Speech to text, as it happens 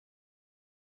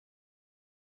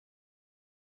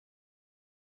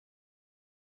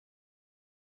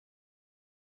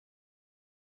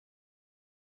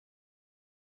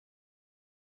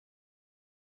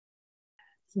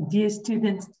So dear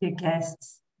students, dear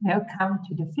guests, welcome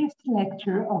to the fifth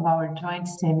lecture of our joint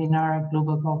seminar,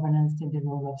 Global Governance in the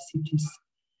Role of Cities.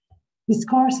 This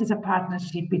course is a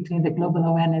partnership between the Global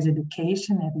Awareness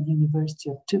Education at the University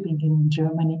of Tübingen in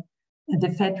Germany and the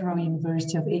Federal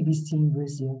University of ABC in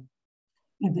Brazil.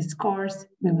 In this course,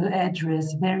 we will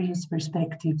address various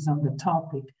perspectives on the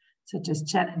topic, such as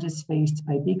challenges faced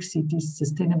by big cities,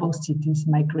 sustainable cities,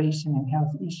 migration, and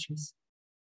health issues.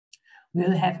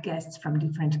 We'll have guests from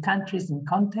different countries and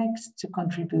contexts to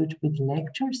contribute with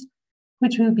lectures,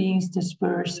 which will be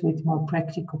interspersed with more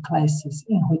practical classes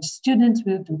in which students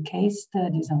will do case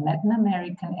studies on Latin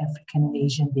American, African, and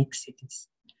Asian big cities.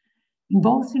 In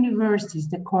both universities,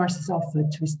 the course is offered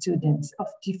to students of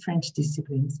different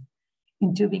disciplines.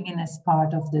 In Tübingen as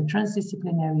part of the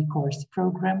Transdisciplinary Course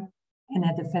Program, and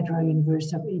at the Federal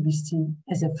University of ABC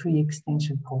as a free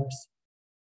extension course.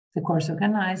 The course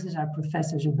organizers are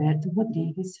Professor Gilberto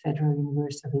Rodrigues, Federal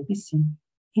University of ABC,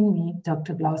 and me,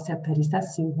 Dr. Glaucia Peres da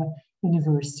Silva,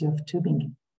 University of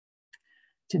Tübingen.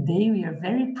 Today, we are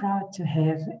very proud to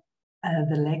have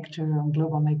the lecture on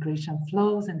global migration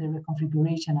flows and the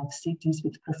reconfiguration of cities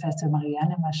with Professor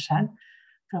Marianne Marchand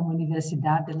from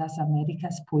Universidad de las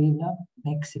Américas Puebla,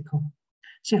 Mexico.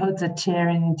 She holds a chair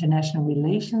in international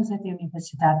relations at the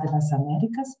Universidad de las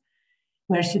Américas,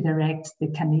 where she directs the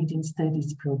Canadian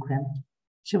Studies program.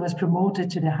 She was promoted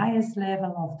to the highest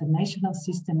level of the National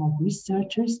System of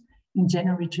Researchers in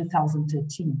January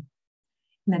 2013.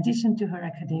 In addition to her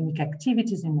academic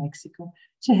activities in Mexico,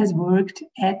 she has worked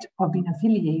at or been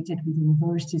affiliated with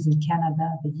universities in Canada,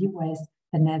 the US,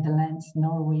 the Netherlands,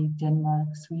 Norway, Denmark,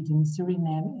 Sweden,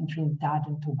 Suriname, and Trinidad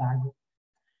and Tobago.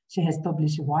 She has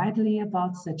published widely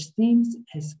about such themes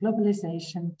as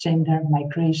globalization, gender,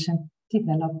 migration,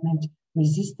 development,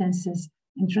 resistances,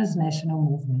 and transnational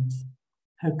movements.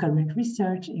 Her current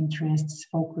research interests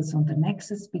focus on the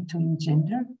nexus between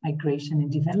gender, migration, and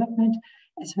development,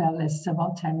 as well as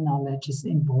subaltern knowledges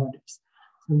and borders.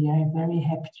 So we are very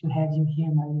happy to have you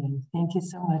here, Marianne. Thank you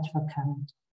so much for coming.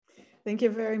 Thank you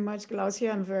very much,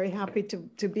 Glaucia. I'm very happy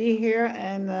to be here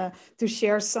and to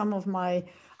share some of my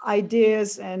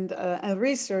ideas and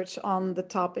research on the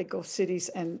topic of cities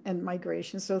and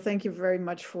migration. So thank you very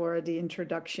much for the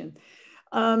introduction.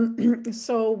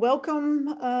 So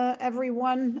welcome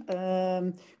everyone.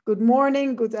 Good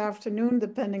morning, good afternoon,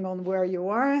 depending on where you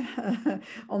are,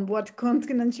 on what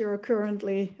continent you're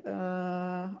currently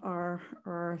are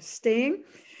staying.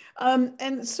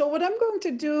 And so what I'm going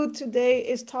to do today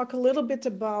is talk a little bit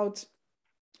about,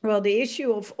 well, the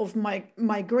issue of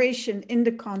migration in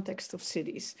the context of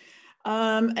cities.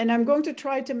 And I'm going to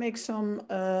try to make some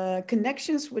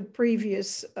connections with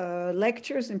previous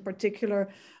lectures, in particular,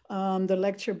 the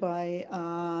lecture by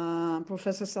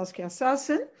Professor Saskia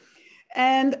Sassen.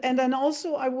 And then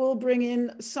also I will bring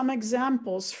in some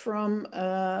examples from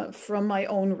my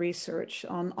own research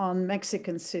on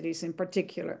Mexican cities in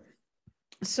particular.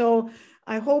 So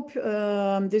I hope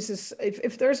this is,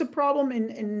 if there's a problem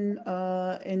in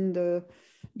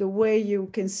the way you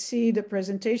can see the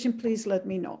presentation, please let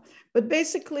me know. But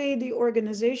basically the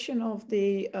organization of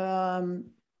the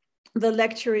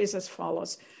lecture is as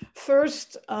follows.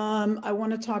 First, I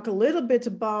want to talk a little bit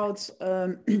about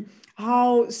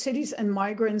how cities and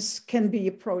migrants can be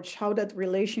approached, how that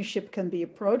relationship can be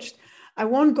approached. I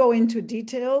won't go into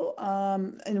detail.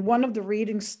 And one of the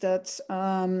readings that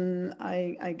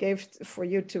I gave for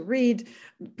you to read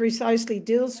precisely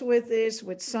deals with this,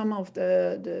 with some of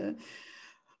the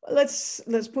let's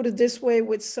put it this way,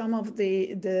 with some of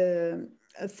the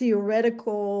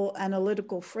theoretical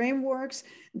analytical frameworks.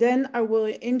 Then I will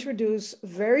introduce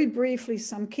very briefly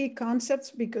some key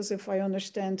concepts, because if I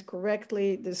understand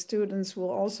correctly, the students will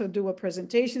also do a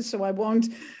presentation, so I won't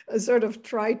sort of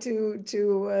try to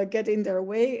get in their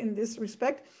way in this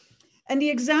respect. And the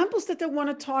examples that I want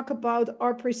to talk about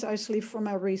are precisely from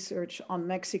my research on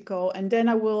Mexico, and then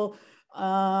I will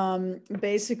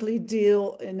basically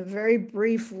deal in a very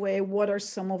brief way what are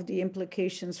some of the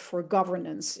implications for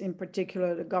governance, in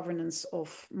particular the governance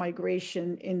of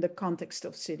migration in the context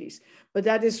of cities. But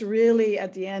that is really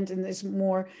at the end, and is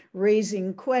more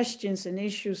raising questions and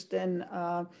issues than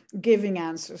giving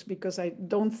answers, because I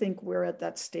don't think we're at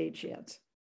that stage yet.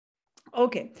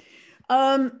 Okay.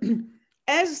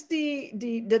 As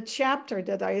the chapter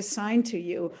that I assigned to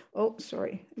you, oh,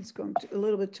 sorry, it's going a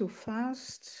little bit too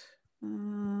fast.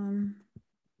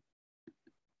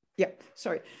 Yeah,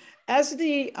 sorry. As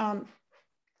the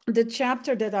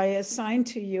chapter that I assigned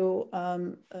to you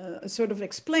sort of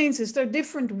explains, is there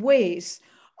different ways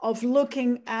of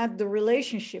looking at the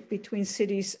relationship between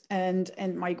cities and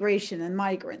migration and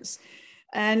migrants.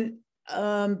 And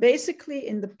basically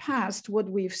in the past, what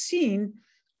we've seen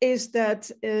is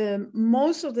that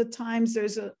most of the times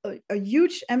there's a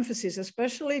huge emphasis,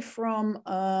 especially from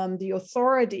the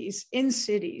authorities in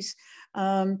cities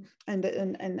and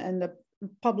the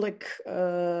public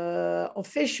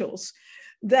officials,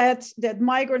 that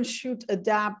migrants should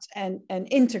adapt and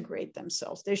integrate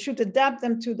themselves. They should adapt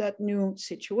them to that new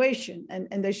situation,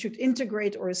 and they should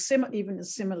integrate or even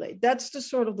assimilate. That's the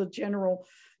sort of the general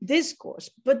discourse.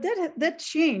 But that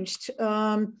changed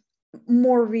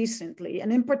more recently,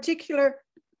 and in particular,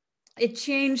 it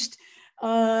changed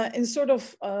in sort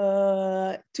of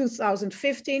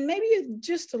 2015, maybe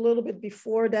just a little bit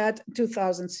before that,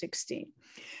 2016.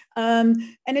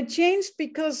 And it changed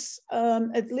because,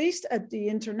 at least at the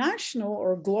international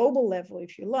or global level,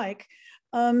 if you like,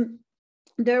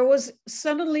 there was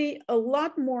suddenly a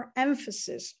lot more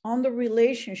emphasis on the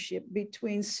relationship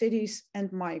between cities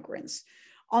and migrants.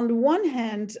 On the one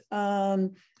hand,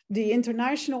 the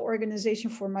International Organization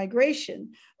for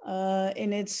Migration,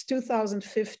 in its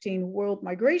 2015 World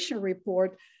Migration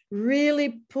Report,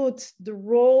 really put the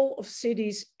role of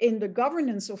cities in the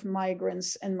governance of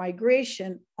migrants and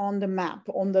migration on the map,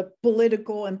 on the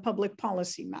political and public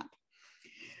policy map.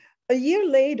 A year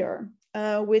later,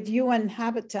 with UN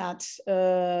Habitat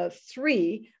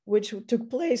 3, which took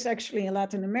place actually in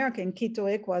Latin America, in Quito,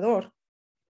 Ecuador,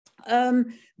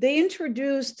 they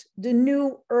introduced the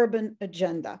new urban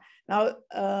agenda. Now,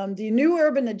 the new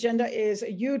urban agenda is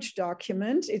a huge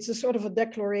document. It's a sort of a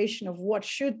declaration of what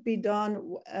should be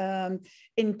done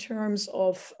in terms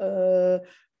of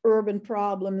urban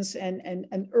problems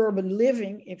and urban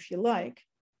living, if you like.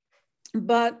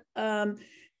 But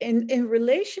in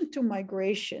relation to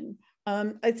migration,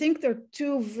 I think there are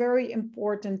two very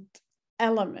important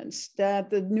elements that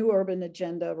the new urban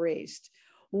agenda raised.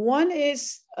 One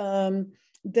is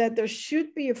that there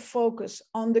should be a focus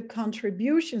on the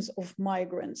contributions of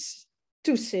migrants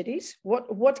to cities.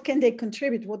 What can they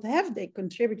contribute? What have they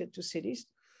contributed to cities?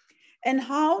 And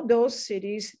how those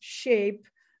cities shape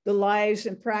the lives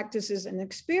and practices and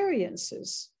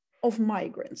experiences of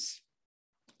migrants.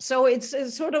 So it's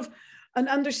a sort of an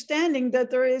understanding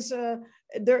that there is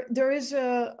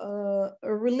a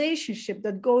relationship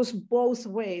that goes both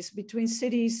ways between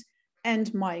cities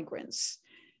and migrants.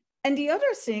 And the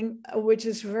other thing, which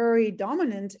is very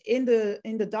dominant in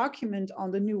the document on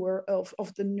the new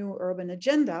urban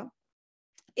agenda,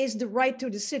 is the right to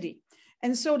the city.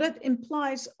 And so that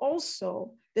implies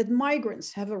also that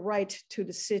migrants have a right to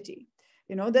the city,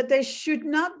 that they should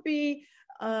not be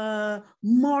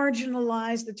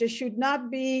marginalized, that they should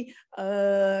not be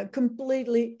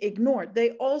completely ignored.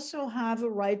 They also have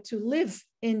a right to live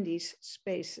in these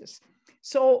spaces.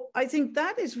 So I think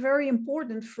that is very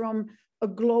important from a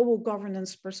global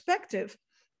governance perspective.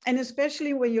 And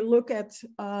especially when you look at,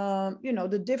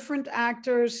 the different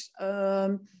actors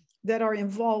that are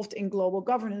involved in global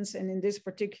governance, and in this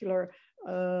particular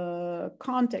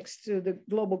context, to the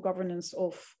global governance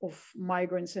of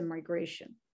migrants and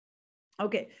migration.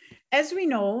 Okay, as we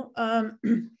know,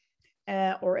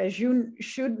 or as you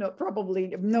should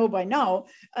probably know by now,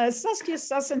 Saskia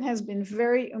Sassen has been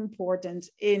very important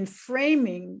in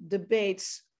framing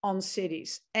debates on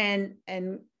cities and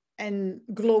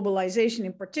globalization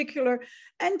in particular,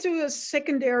 and to a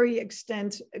secondary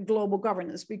extent, global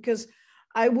governance, because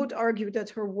I would argue that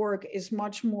her work is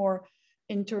much more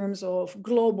in terms of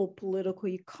global political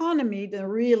economy than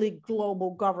really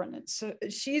global governance. So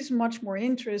she's much more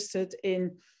interested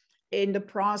in the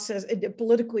process, in the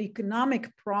political economic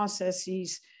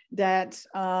processes that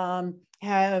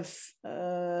have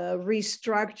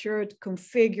restructured,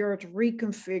 configured,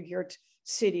 reconfigured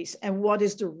cities, and what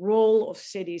is the role of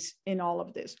cities in all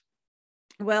of this.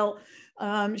 Well,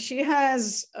 she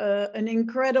has an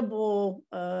incredible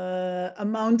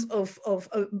amount of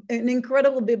an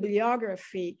incredible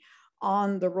bibliography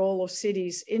on the role of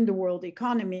cities in the world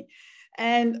economy,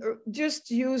 and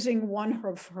just using one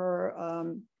of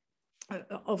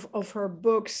her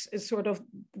books is sort of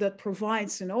that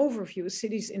provides an overview.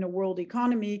 Cities in a World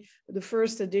Economy. The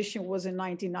first edition was in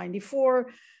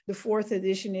 1994. The fourth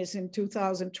edition is in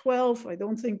 2012. I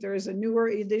don't think there is a newer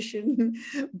edition,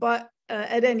 but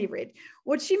at any rate,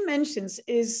 what she mentions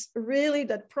is really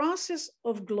that process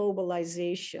of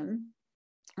globalization,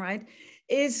 right,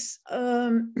 is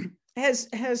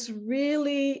has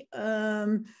really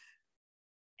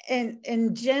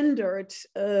engendered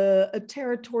a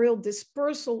territorial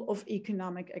dispersal of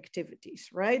economic activities,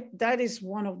 right? That is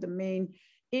one of the main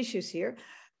issues here.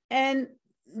 And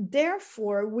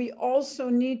therefore, we also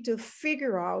need to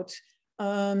figure out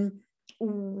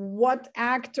what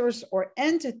actors or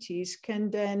entities can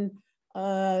then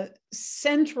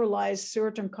centralize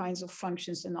certain kinds of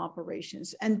functions and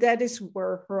operations. And that is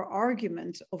where her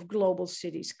argument of global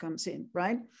cities comes in,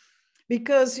 right?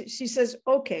 Because she says,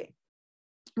 okay,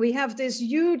 we have this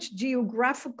huge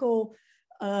geographical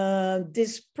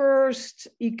dispersed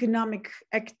economic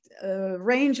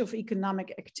range of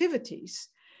economic activities.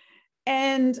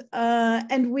 And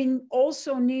we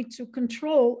also need to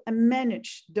control and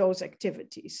manage those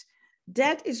activities.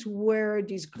 That is where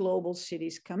these global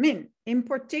cities come in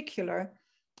particular,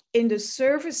 in the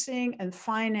servicing and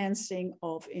financing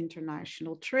of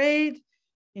international trade,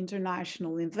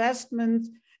 international investment,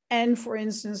 and for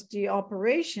instance, the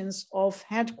operations of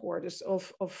headquarters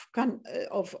of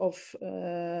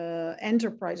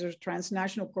enterprises,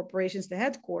 transnational corporations, the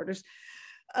headquarters,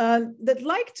 that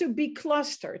like to be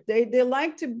clustered. They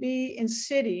like to be in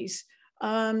cities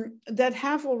that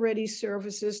have already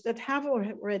services, that have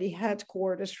already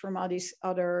headquarters from all these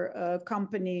other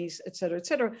companies, et cetera,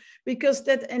 because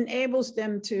that enables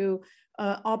them to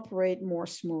operate more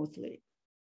smoothly.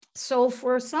 So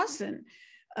for Sassen,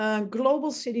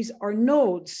 global cities are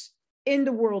nodes in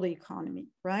the world economy,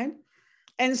 right?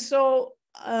 And so,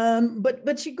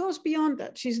 but she goes beyond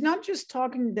that. She's not just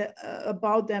talking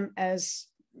about them as,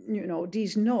 you know,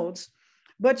 these nodes,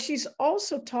 but she's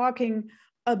also talking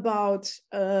about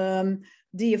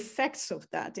the effects of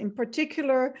that, in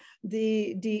particular,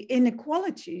 the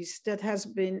inequalities that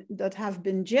have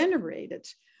been generated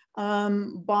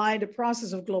by the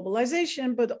process of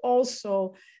globalization, but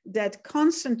also that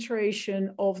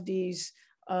concentration of these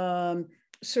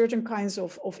certain kinds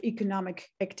of economic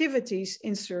activities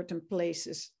in certain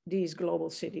places, these global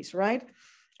cities, right?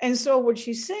 And so what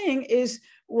she's saying is,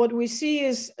 what we see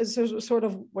is sort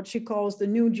of what she calls the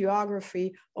new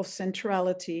geography of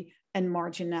centrality and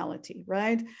marginality,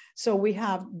 right? So we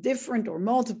have different or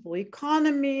multiple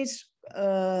economies,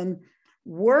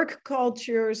 work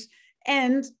cultures,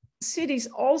 and cities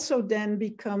also then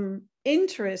become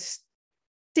interesting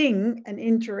and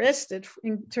interested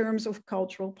in terms of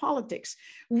cultural politics,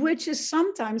 which is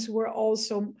sometimes where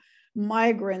also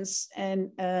migrants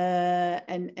and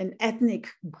ethnic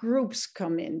groups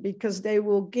come in, because they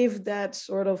will give that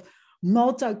sort of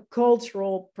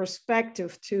multicultural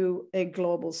perspective to a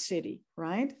global city,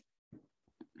 right?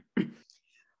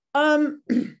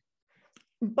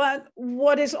 But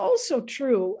what is also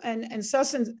true, and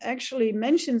Sassen actually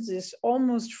mentions this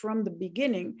almost from the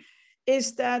beginning,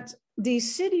 is that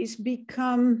these cities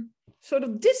become sort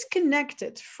of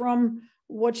disconnected from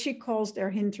what she calls their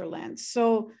hinterlands.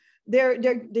 So they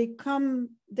become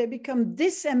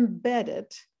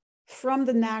disembedded from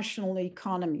the national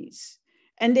economies,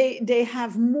 and they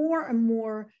have more and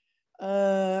more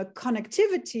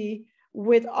connectivity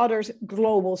with other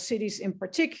global cities in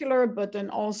particular, but then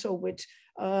also with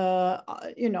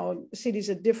you know, cities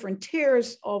at different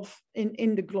tiers of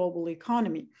in the global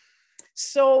economy.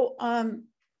 So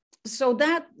so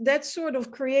that sort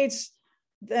of creates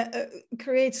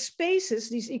spaces,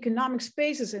 these economic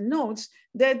spaces and nodes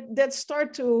that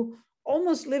start to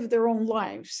almost live their own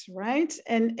lives, right?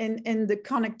 And the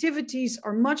connectivities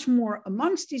are much more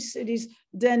amongst these cities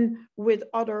than with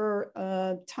other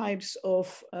types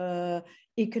of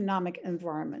economic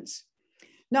environments.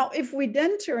 Now, if we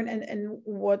then turn, and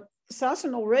what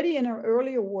Sassen already in her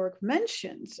earlier work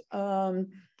mentioned,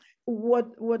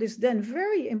 what is then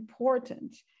very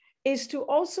important is to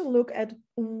also look at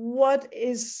what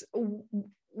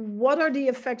are the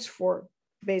effects for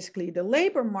basically the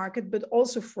labor market, but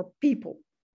also for people,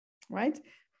 right?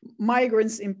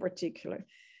 Migrants in particular.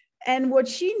 And what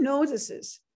she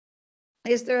notices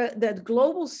is that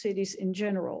global cities in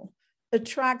general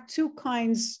attract two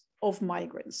kinds of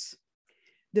migrants.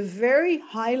 The very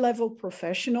high level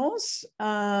professionals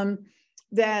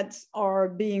that are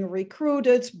being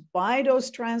recruited by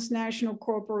those transnational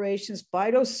corporations,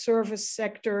 by those service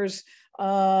sectors,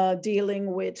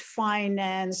 dealing with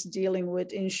finance, dealing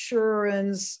with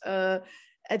insurance,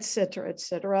 et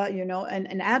cetera, you know,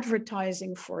 and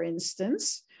advertising, for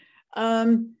instance.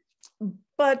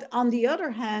 But on the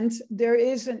other hand, there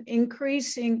is an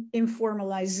increasing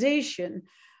informalization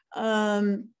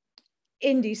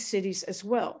in these cities as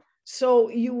well. So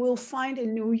you will find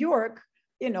in New York,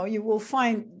 you know, you will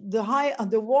find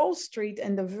the Wall Street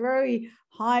and the very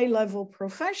high level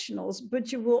professionals,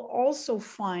 but you will also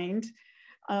find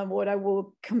what I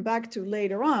will come back to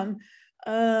later on,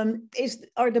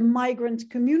 are the migrant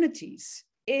communities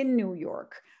in New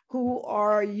York, who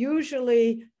are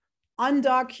usually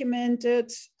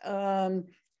undocumented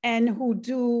and who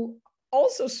do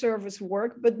also service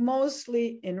work, but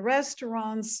mostly in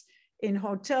restaurants, in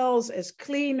hotels, as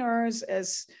cleaners,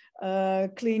 as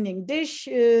cleaning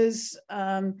dishes,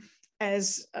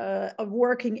 as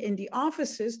working in the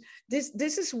offices,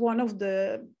 this is one of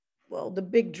the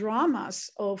big dramas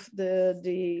of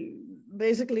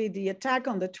basically the attack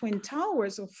on the Twin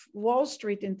Towers of Wall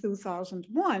Street in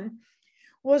 2001,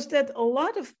 was that a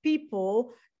lot of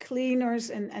people, cleaners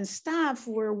and staff,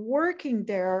 were working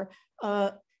there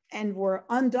and were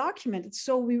undocumented.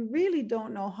 So we really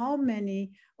don't know how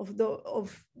many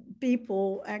of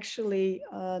people actually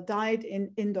died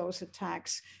in those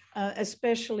attacks,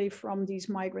 especially from these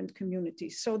migrant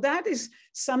communities. So that is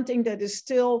something that is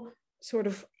still sort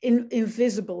of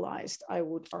invisibilized, I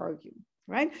would argue,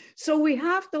 right? So we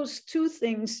have those two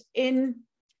things in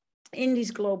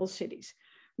these global cities.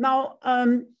 Now,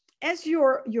 as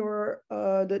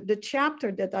the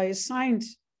chapter that I assigned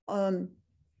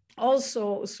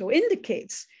also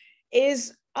indicates,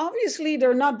 is obviously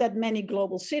there are not that many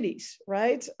global cities,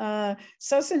 right?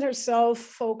 Susan herself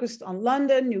focused on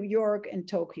London, New York, and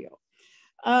Tokyo.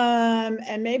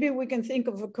 And maybe we can think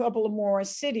of a couple of more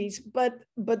cities, but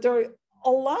there are a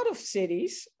lot of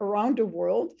cities around the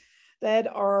world that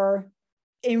are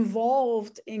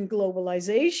involved in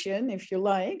globalization, if you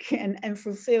like, and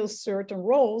fulfill certain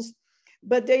roles,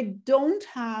 but they don't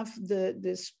have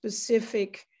the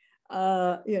specific,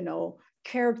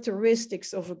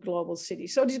 characteristics of a global city.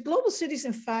 So these global cities,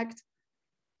 in fact,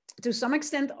 to some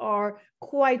extent, are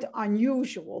quite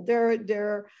unusual.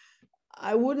 They're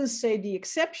I wouldn't say the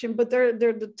exception, but they're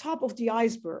the top of the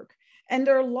iceberg. And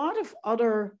there are a lot of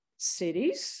other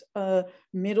cities,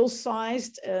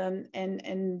 middle-sized,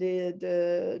 and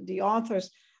the authors,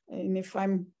 and if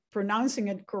I'm pronouncing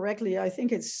it correctly, I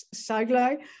think it's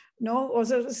Saglai, no, or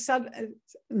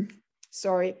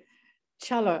sorry,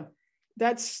 Chala.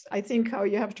 That's, I think, how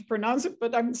you have to pronounce it,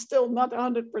 but I'm still not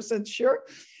 100% sure.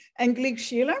 And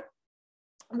Glaucia,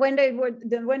 when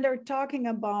they're talking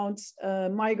about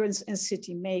migrants and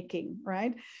city making,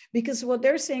 right? Because what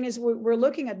they're saying is we're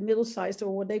looking at middle-sized,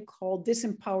 or what they call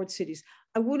disempowered cities.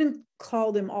 I wouldn't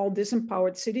call them all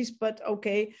disempowered cities, but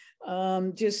okay,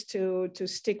 just to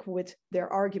stick with their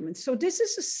arguments. So this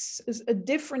is a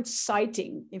different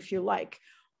sighting, if you like,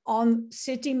 on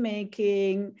city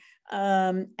making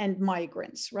and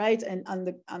migrants, right? And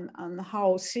on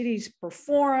how cities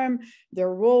perform,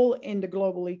 their role in the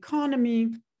global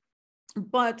economy,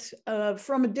 but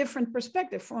from a different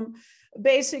perspective, from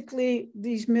basically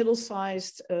these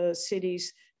middle-sized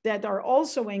cities that are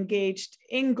also engaged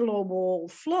in global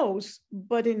flows,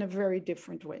 but in a very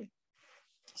different way.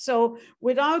 So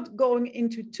without going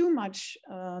into too much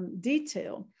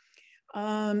detail,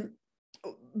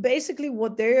 basically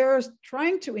what they're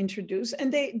trying to introduce,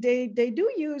 and they do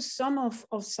use some of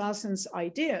Sassen's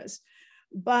ideas,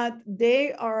 but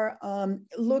they are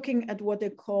looking at what they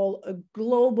call a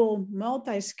global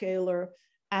multiscalar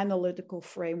analytical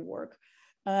framework.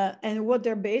 And what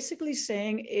they're basically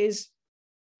saying is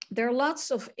there are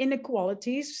lots of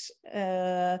inequalities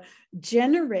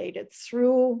generated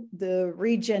through the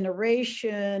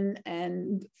regeneration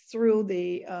and through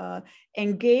the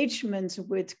engagement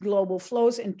with global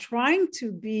flows and trying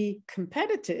to be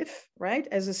competitive, right,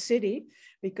 as a city,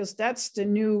 because that's the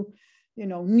new,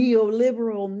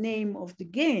 neoliberal name of the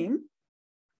game.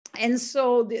 And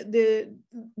so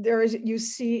there is, you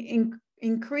see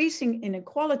increasing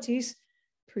inequalities,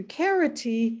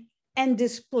 precarity, and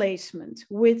displacement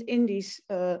within these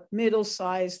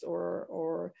middle-sized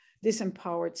or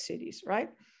disempowered cities, right?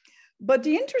 But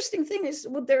the interesting thing is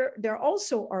what they're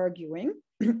also arguing,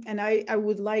 and I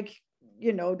would like,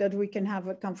 that we can have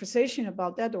a conversation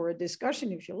about that, or a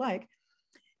discussion if you like,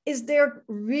 is they're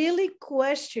really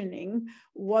questioning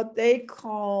what they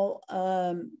call,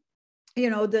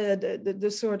 the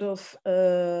sort of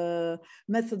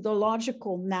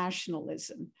methodological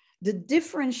nationalism, the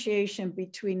differentiation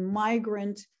between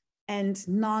migrant and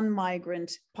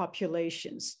non-migrant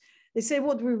populations. They say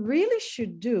what we really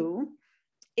should do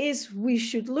is we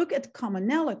should look at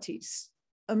commonalities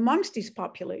amongst these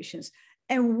populations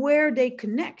and where they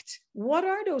connect. What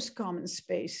are those common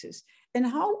spaces? And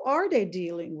how are they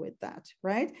dealing with that,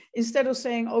 right? Instead of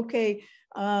saying, okay,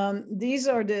 these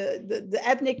are the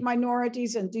ethnic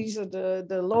minorities and these are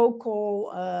the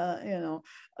local,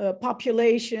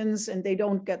 populations, and they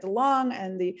don't get along,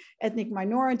 and the ethnic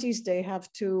minorities, they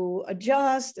have to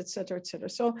adjust, et cetera, et cetera.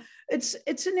 So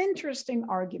it's an interesting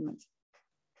argument.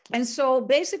 And so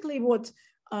basically what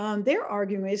they're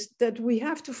arguing is that we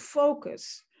have to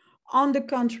focus on the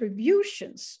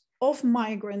contributions of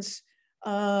migrants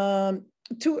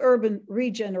to urban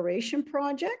regeneration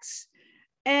projects.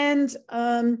 And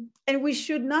we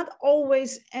should not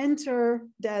always enter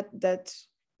that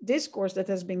discourse that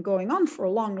has been going on for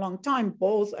a long, long time,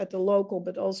 both at the local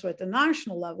but also at the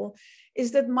national level,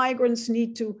 is that migrants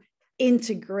need to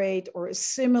integrate or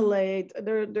assimilate.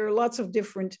 There are lots of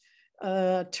different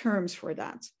terms for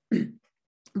that.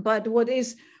 But what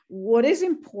is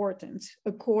important,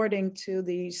 according to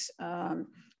these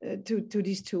to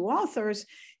these two authors,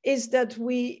 is that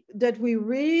we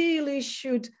really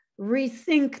should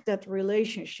rethink that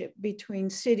relationship between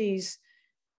cities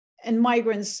and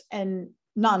migrants and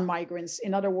non-migrants.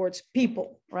 In other words,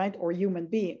 people, right, or human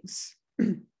beings.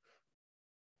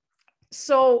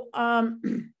 So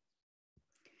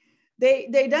they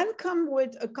then come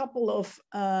with a couple of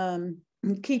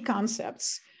key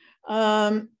concepts.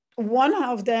 One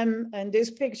of them, and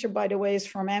this picture, by the way, is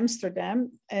from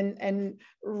Amsterdam and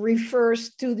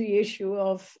refers to the issue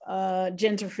of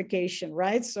gentrification,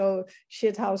 right? So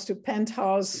shithouse to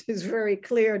penthouse is very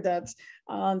clear that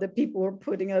the people who are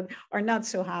putting it are not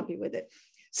so happy with it.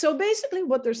 So basically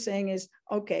what they're saying is,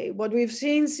 okay, what we've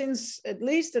seen since at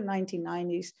least the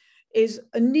 1990s is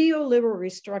a neoliberal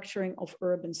restructuring of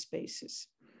urban spaces.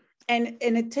 And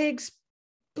it takes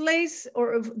place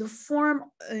or of the form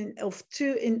of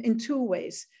in two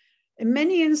ways. In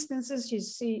many instances, you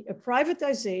see a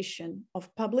privatization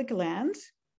of public land,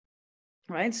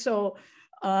 right? So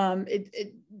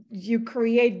you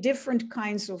create different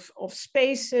kinds of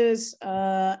spaces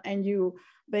and you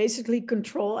basically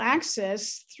control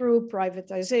access through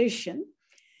privatization.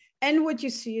 And what you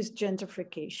see is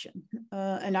gentrification.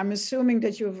 And I'm assuming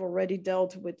that you have already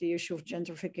dealt with the issue of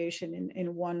gentrification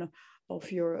in one of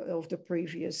the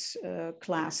previous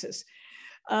classes.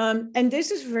 And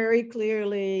this is very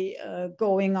clearly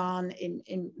going on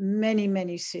in many,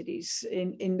 many cities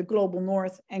in the global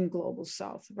north and global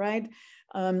south, right?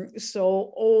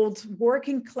 So old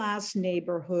working class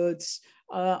neighborhoods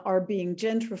are being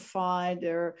gentrified.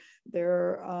 They're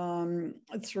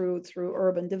through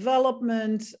urban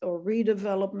development or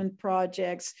redevelopment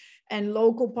projects, and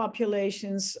local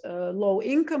populations, low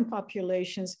income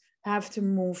populations, have to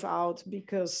move out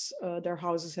because their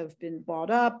houses have been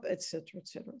bought up, et cetera, et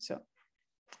cetera. So,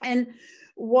 and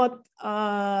what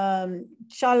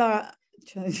Chagala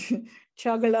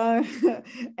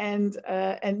and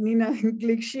Nina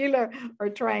Glickschiller are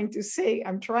trying to say,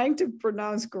 I'm trying to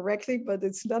pronounce correctly, but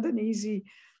it's not an easy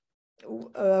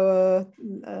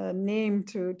name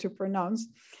to pronounce.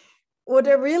 What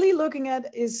they're really looking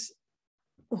at is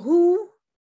who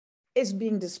is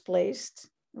being displaced,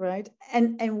 right?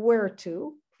 And where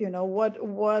to, what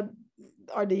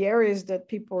are the areas that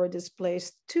people are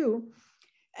displaced to,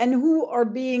 and who are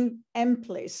being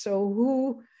emplaced. So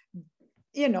who,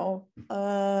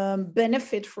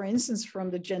 benefit, for instance, from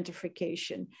the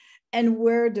gentrification, and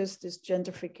where does this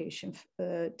gentrification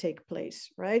take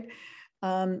place, right?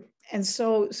 And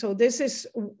so this is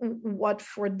what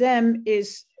for them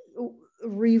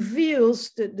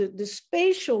reveals the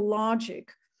spatial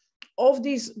logic of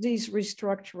these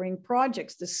restructuring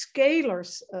projects, the scalar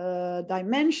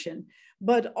dimension,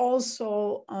 but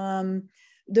also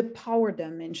the power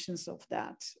dimensions of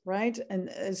that, right? And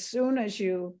as soon as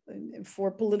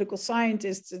for political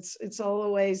scientists, it's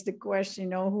always the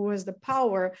question, who has the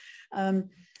power? And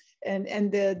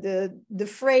the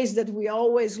phrase that we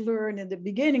always learn in the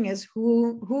beginning is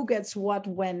who gets what,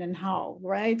 when, and how,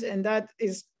 right? And that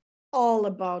is all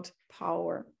about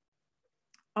power.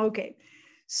 Okay.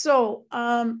 So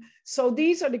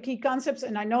these are the key concepts,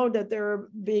 and I know that they're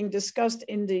being discussed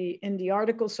in the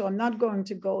article, so I'm not going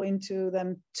to go into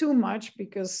them too much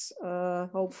because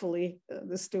hopefully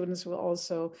the students will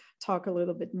also talk a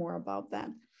little bit more about that.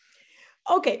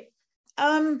 Okay,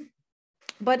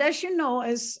 but as you know,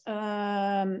 as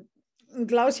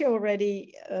Glaucia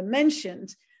already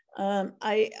mentioned,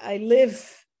 I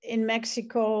live in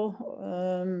Mexico,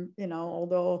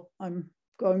 although I'm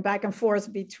going back and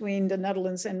forth between the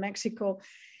Netherlands and Mexico.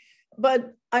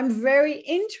 But I'm very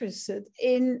interested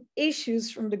in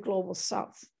issues from the global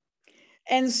south.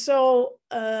 And so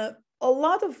a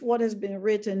lot of what has been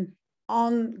written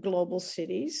on global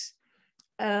cities,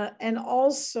 and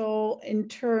also in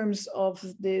terms of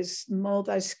this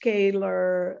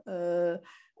multi-scalar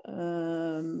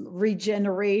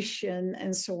regeneration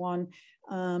and so on,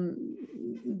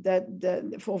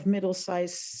 that of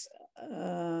middle-sized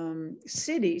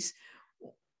cities.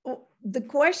 The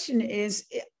question is,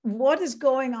 what is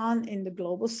going on in the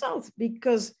global south?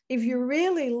 Because if you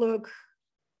really look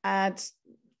at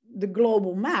the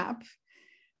global map,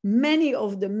 many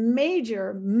of the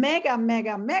major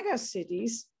mega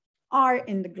cities are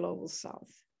in the global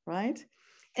south, right?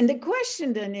 And the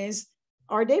question then is,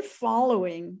 are they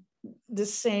following the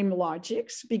same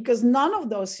logics? Because none of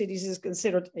those cities is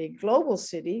considered a global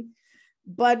city.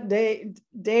 but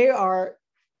they are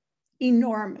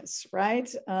enormous,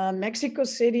 right? Mexico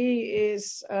City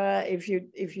is, if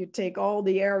you take all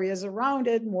the areas around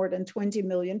it, more than 20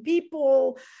 million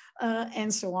people,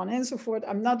 and so on and so forth.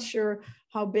 I'm not sure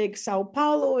how big Sao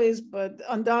Paulo is, but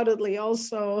undoubtedly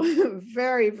also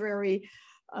very, very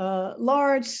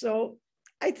large. So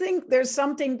I think there's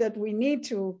something that we need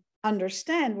to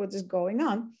understand what is going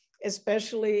on,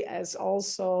 especially as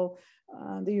also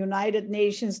the United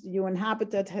Nations, the UN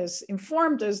Habitat has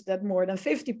informed us that more than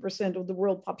 50% of the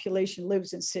world population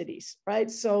lives in cities,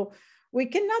 right? So we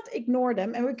cannot ignore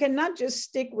them, and we cannot just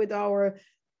stick with our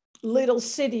little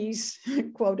cities,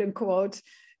 quote unquote,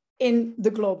 in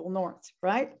the global north,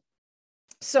 right?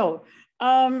 So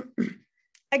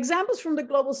examples from the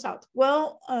global south.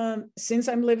 Well, since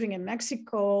I'm living in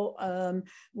Mexico,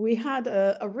 we had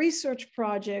a research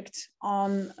project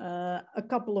on a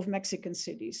couple of Mexican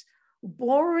cities,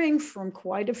 borrowing from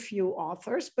quite a few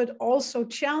authors, but also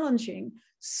challenging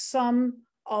some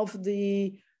of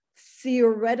the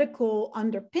theoretical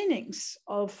underpinnings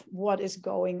of what is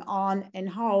going on and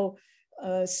how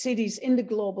cities in the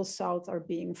global south are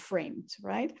being framed,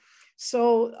 right?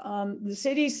 So the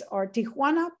cities are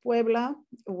Tijuana, Puebla,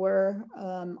 where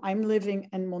I'm living,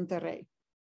 and Monterrey.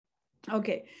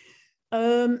 Okay,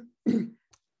 and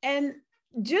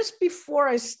just before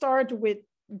I start with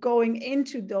going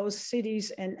into those cities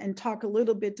and talk a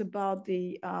little bit about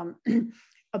the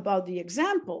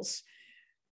examples,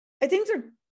 I think there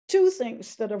are two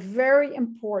things that are very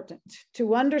important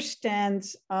to understand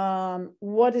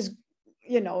what is,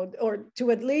 or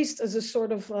to at least as a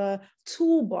sort of a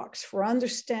toolbox for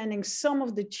understanding some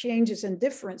of the changes and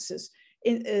differences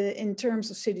in terms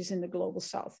of cities in the global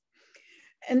south.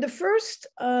 And the first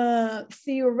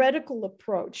theoretical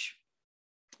approach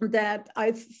that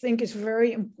I think is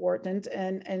very important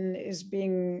and is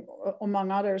being,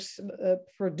 among others,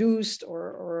 produced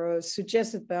or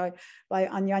suggested by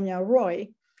Anyanya Roy,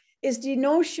 is the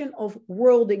notion of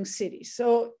worlding cities.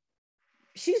 So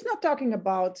she's not talking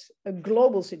about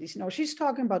global cities. No, she's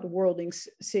talking about worlding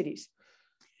cities.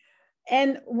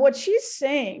 And what she's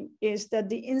saying is that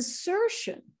the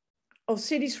insertion of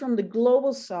cities from the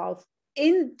global south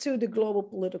into the global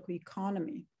political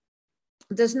economy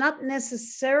does not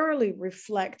necessarily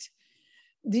reflect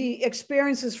the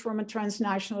experiences from a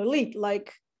transnational elite,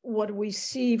 like what we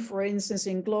see, for instance,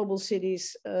 in global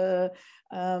cities,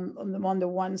 on the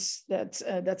ones that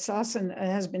Sassen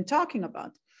has been talking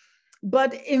about,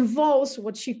 but involves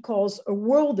what she calls a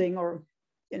worlding, or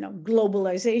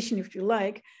globalization, if you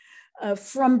like,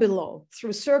 from below,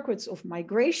 through circuits of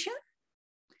migration,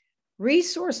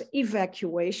 resource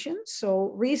evacuation,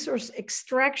 so resource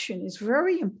extraction is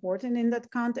very important in that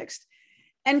context,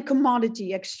 and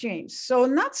commodity exchange. So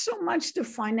not so much the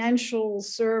financial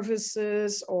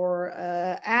services or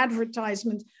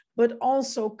advertisement, but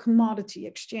also commodity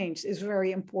exchange is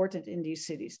very important in these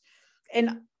cities.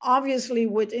 And obviously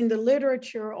within the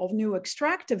literature of new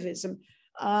extractivism,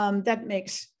 that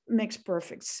makes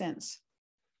perfect sense.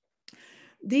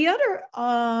 The other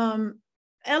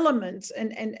elements,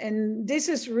 and this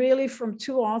is really from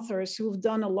two authors who've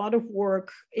done a lot of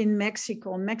work in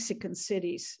Mexico, Mexican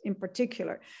cities in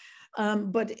particular,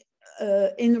 but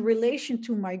in relation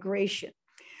to migration.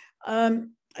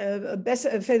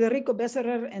 Federico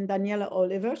Besserer and Daniela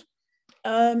Oliver,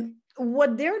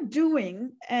 what they're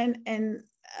doing, and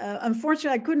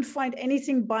unfortunately I couldn't find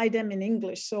anything by them in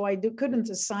English, so I couldn't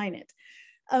assign it.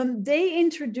 They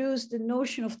introduced the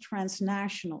notion of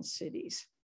transnational cities.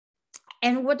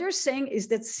 And what they're saying is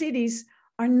that cities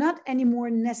are not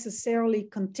anymore necessarily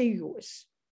contiguous,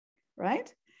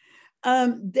 right?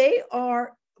 They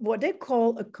are what they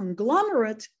call a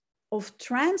conglomerate of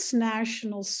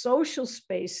transnational social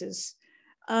spaces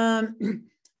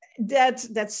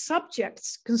that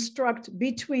subjects construct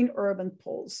between urban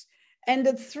poles. And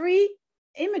the three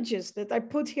images that I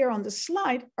put here on the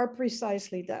slide are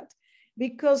precisely that,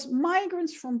 because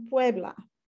migrants from Puebla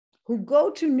who go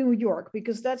to New York,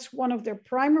 because that's one of their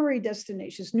primary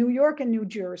destinations, New York and New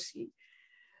Jersey,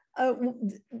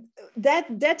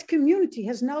 that community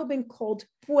has now been called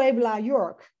Puebla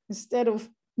York instead of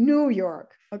New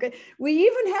York, okay? We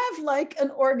even have like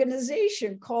an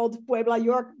organization called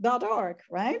PueblaYork.org,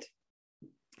 right?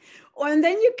 And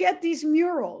then you get these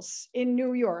murals in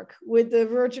New York with the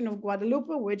Virgin of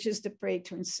Guadalupe, which is the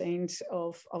patron saint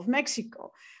of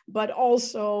Mexico, but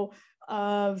also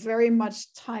very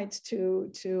much tied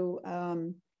to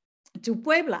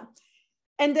Puebla.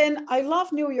 And then I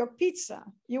love New York pizza.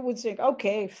 You would think,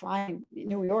 okay, fine,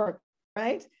 New York,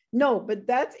 right? No, but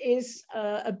that is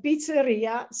a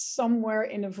pizzeria somewhere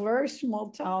in a very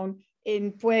small town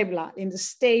in Puebla, in the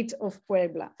state of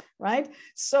Puebla, right?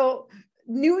 So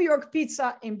New York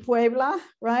pizza in Puebla,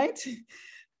 right?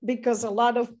 Because a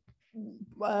lot of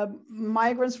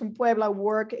migrants from Puebla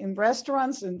work in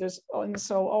restaurants and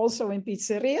so also in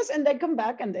pizzerias, and they come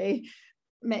back and they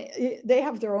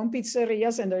have their own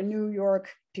pizzerias and their New York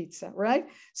pizza, right?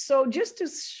 So just to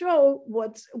show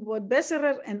what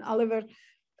Besserer and Oliver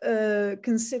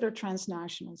consider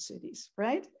transnational cities,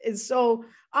 right? And so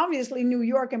obviously New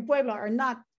York and Puebla are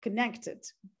not connected,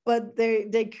 but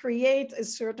they create a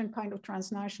certain kind of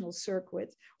transnational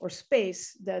circuit or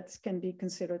space that can be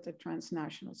considered a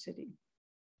transnational city.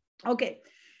 Okay,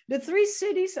 the three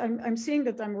cities, I'm seeing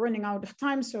that I'm running out of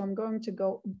time, so I'm going to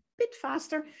go a bit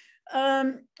faster.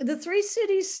 The three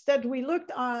cities that we looked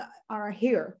at are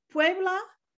here: Puebla,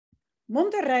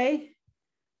 Monterrey,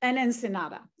 and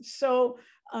Ensenada. So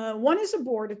one is a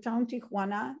border town,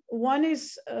 Tijuana, one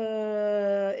is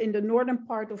in the northern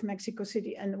part of Mexico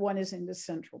City, and one is in the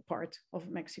central part of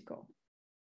Mexico.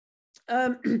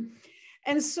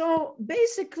 And so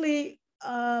basically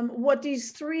what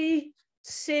these three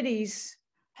cities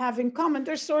have in common,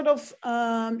 they're sort of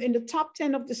in the top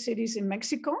 10 of the cities in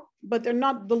Mexico, but they're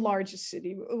not the largest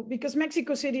city, because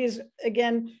Mexico City is,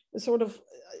 again, sort of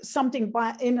something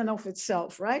in and of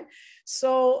itself, right?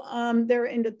 So they're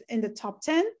in the top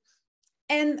 10.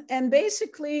 And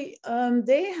basically,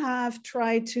 they have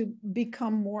tried to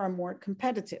become more and more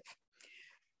competitive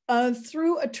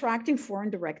through attracting foreign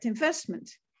direct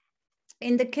investment.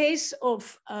 In the case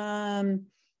of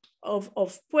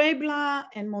Puebla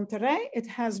and Monterrey, it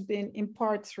has been in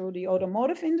part through the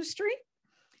automotive industry.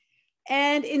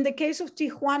 And in the case of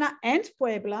Tijuana and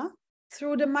Puebla,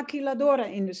 through the maquiladora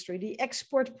industry, the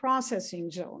export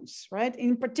processing zones, right?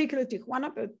 In particular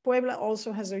Tijuana, but Puebla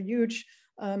also has a huge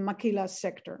maquila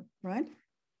sector, right?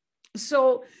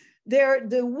 So they're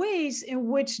the ways in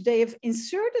which they have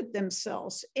inserted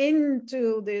themselves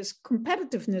into this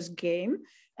competitiveness game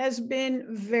has been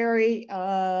very,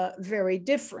 very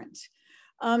different.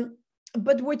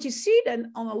 But what you see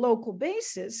then on a local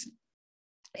basis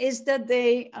is that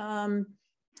there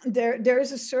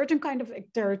is a certain kind of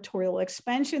territorial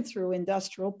expansion through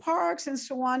industrial parks and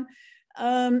so on,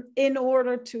 in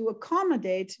order to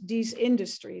accommodate these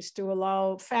industries, to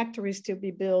allow factories to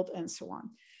be built and so on,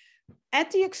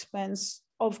 at the expense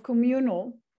of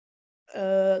communal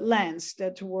lands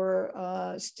that were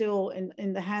still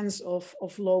in the hands of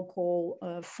local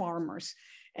farmers.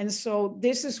 And so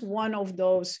this is one of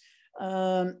those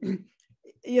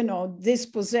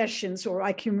dispossessions or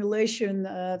accumulation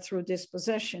through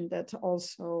dispossession that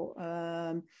also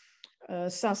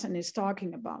Sassen is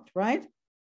talking about, right?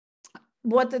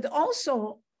 What it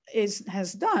also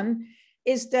has done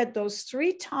is that those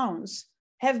three towns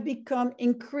have become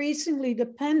increasingly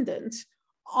dependent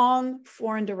on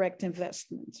foreign direct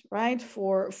investment, right?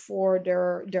 For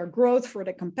their growth, for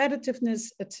their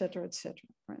competitiveness, et cetera,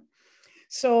 right?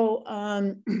 So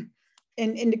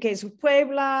in the case of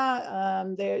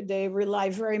Puebla, they rely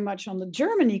very much on the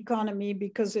German economy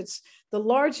because it's the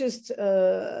largest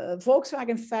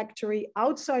Volkswagen factory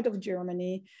outside of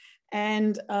Germany.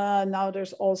 And now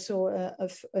there's also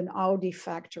an Audi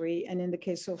factory. And in the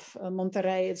case of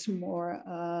Monterrey, it's more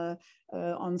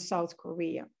on South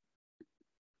Korea.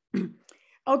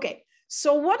 Okay,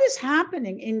 so what is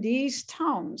happening in these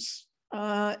towns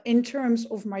in terms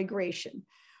of migration?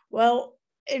 Well,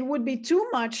 it would be too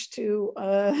much to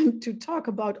talk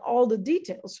about all the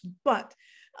details, but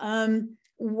and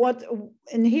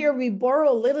here we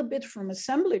borrow a little bit from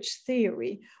assemblage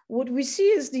theory. What we see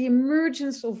is the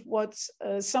emergence of what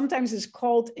sometimes is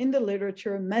called in the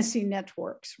literature messy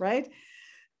networks, right?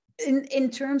 In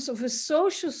terms of a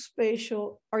social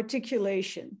spatial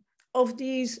articulation of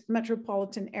these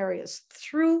metropolitan areas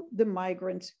through the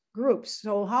migrant groups.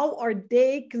 So how are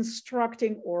they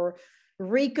constructing or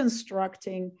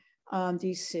reconstructing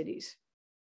these cities?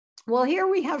 Well, here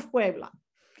we have Puebla.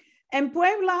 And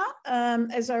Puebla,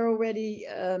 as I already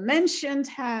mentioned,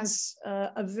 has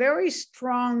a very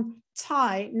strong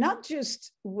tie, not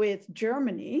just with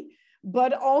Germany,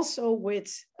 but also with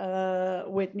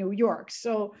New York.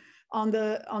 So on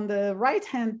the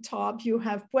right-hand top, you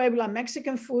have Puebla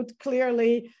Mexican food.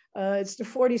 Clearly, it's the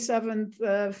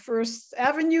 47th First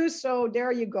Avenue. So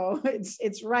there you go.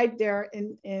 It's right there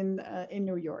in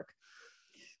New York.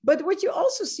 But what you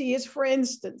also see is, for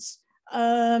instance,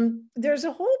 there's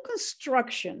a whole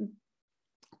construction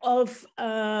of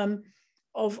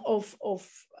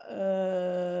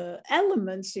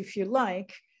elements, if you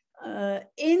like,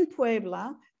 in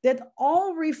Puebla that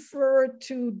all refer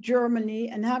to Germany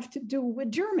and have to do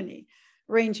with Germany,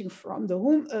 ranging from the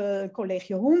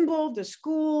Colegio Humboldt, the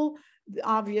school,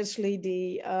 obviously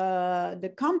the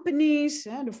companies,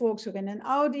 the Volkswagen and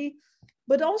Audi,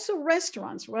 but also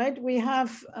restaurants, right? We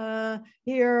have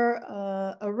here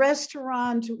a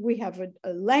restaurant, we have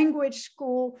a language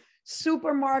school,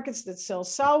 supermarkets that sell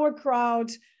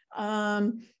sauerkraut,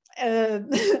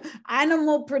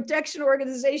 animal protection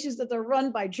organizations that are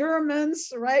run by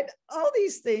Germans, right? All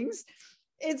these things.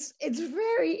 It's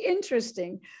very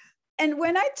interesting. And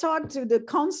when I talked to the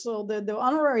consul, the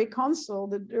honorary consul,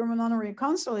 the German honorary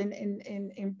consul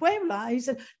in Puebla, he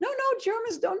said, no,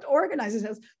 Germans don't organize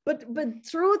themselves, but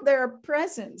through their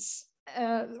presence,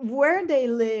 where they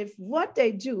live, what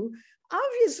they do,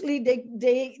 obviously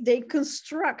they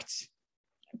construct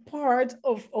part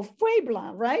of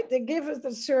Puebla, right? They give us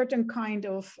a certain kind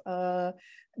of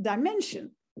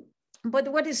dimension.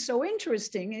 But what is so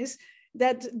interesting is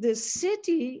that the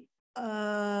city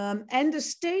and the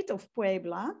state of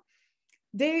Puebla,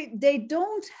 they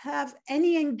don't have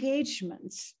any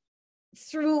engagements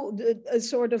through a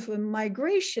sort of a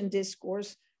migration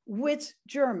discourse with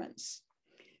Germans.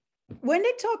 When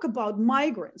they talk about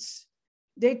migrants,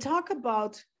 they talk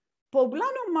about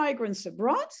Poblano migrants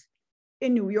abroad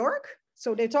in New York,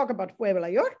 so they talk about Puebla,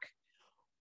 York,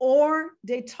 or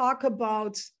they talk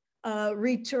about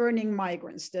returning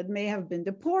migrants that may have been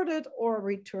deported or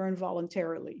returned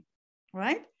voluntarily,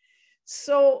 right?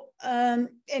 So, and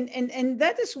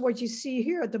that is what you see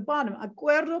here at the bottom.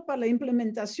 Acuerdo para la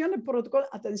implementación del protocolo,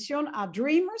 atención a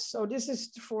dreamers. So this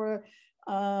is for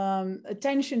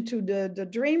attention to the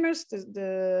dreamers,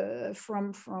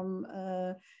 from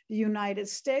the United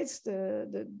States,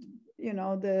 the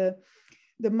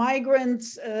migrant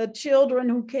children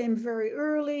who came very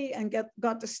early and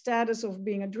got the status of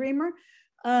being a dreamer,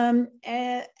 and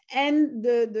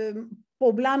the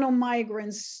Poblano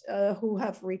migrants who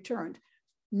have returned.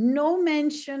 No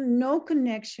mention, no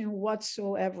connection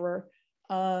whatsoever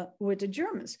with the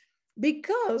Germans,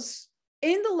 because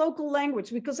in the local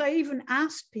language, because I even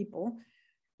asked people,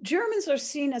 Germans are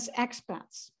seen as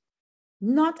expats,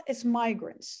 not as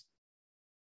migrants.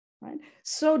 Right?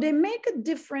 So they make a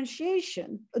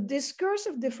differentiation, a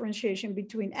discursive differentiation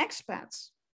between expats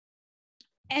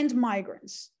and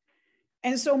migrants.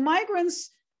 And so migrants,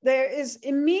 there is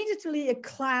immediately a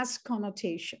class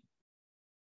connotation,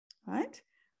 right?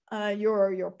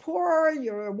 You're poor,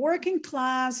 you're working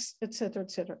class, et cetera,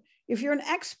 et cetera. If you're an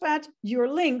expat, you're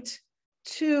linked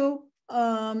to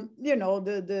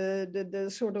the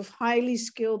sort of highly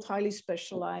skilled, highly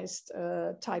specialized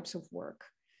types of work.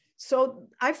 So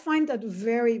I find that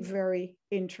very, very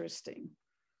interesting.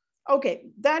 Okay,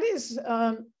 that is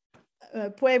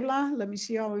Puebla. Let me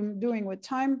see how I'm doing with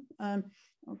time.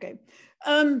 Okay.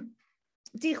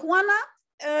 Tijuana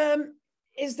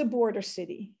is the border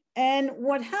city. And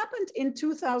what happened in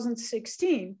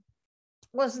 2016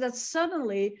 was that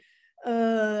suddenly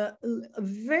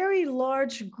very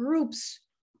large groups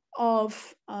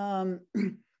of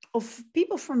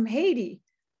people from Haiti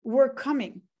were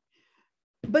coming.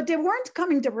 But they weren't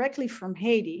coming directly from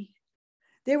Haiti.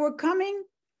 They were coming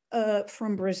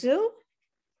from Brazil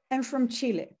and from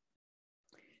Chile.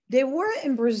 They were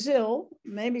in Brazil,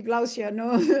 maybe Glaucia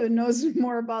knows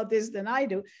more about this than I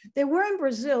do. They were in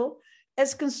Brazil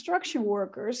as construction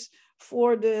workers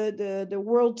for the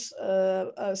World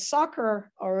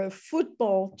Soccer or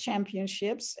Football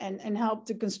Championships and helped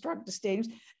to construct the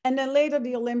stadiums, and then later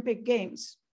the Olympic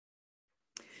Games.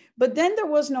 But then there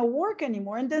was no work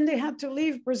anymore, and then they had to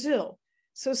leave Brazil.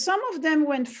 So some of them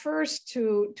went first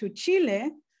to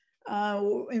Chile.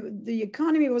 The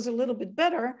economy was a little bit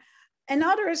better, and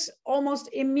others almost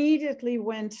immediately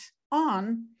went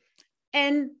on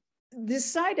and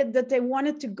decided that they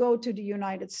wanted to go to the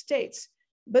United States.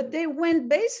 But they went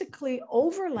basically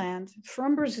overland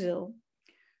from Brazil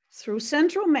through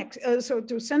Central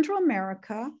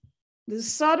America, the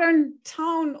southern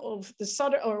town of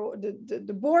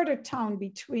the border town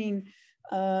between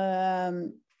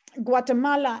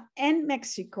Guatemala and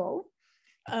Mexico,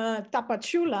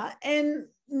 Tapachula, and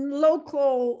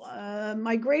local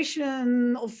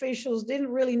migration officials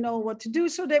didn't really know what to do.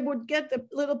 So they would get a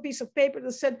little piece of paper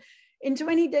that said, in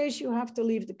 20 days, you have to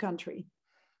leave the country.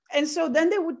 And so then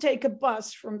they would take a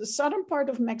bus from the southern part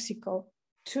of Mexico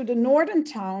to the northern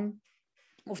town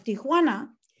of Tijuana,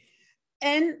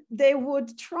 and they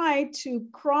would try to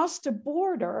cross the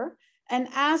border and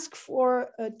ask for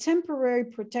a temporary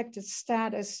protected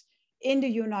status in the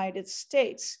United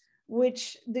States,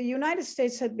 which the United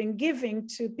States had been giving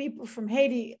to people from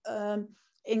Haiti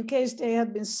in case they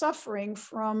had been suffering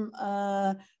from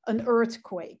an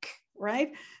earthquake,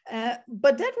 right?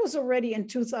 But that was already in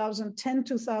 2010,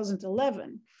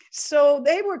 2011. So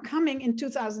they were coming in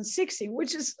 2016,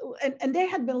 which is, and they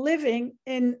had been living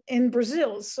in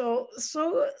Brazil. So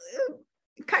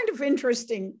kind of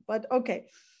interesting, but okay.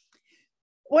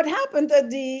 What happened that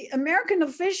the American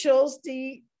officials,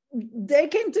 they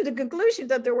came to the conclusion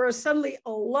that there were suddenly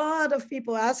a lot of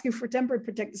people asking for temporary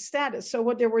protected status. So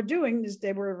what they were doing is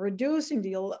they were reducing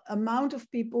the amount of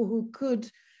people who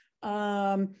could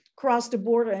cross the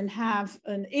border and have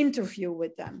an interview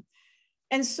with them.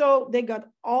 And so they got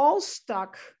all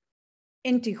stuck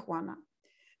in Tijuana.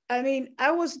 I mean,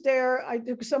 I was there, I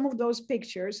took some of those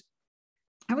pictures.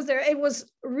 I was there, it was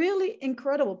really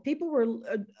incredible. People were,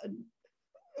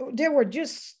 they were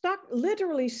just stuck,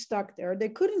 literally stuck there. They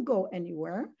couldn't go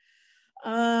anywhere.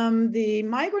 The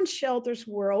migrant shelters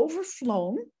were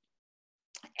overflown.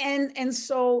 And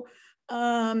so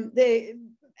they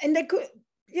could,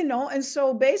 you know, and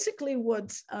so basically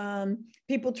what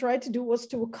people tried to do was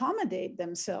to accommodate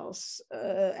themselves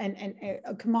and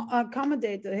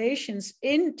accommodate the Haitians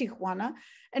in Tijuana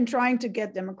and trying to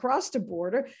get them across the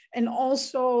border, and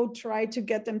also try to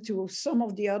get them to some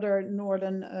of the other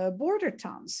northern border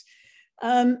towns.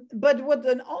 But what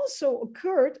then also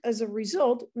occurred as a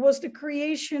result was the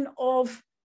creation of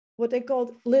what they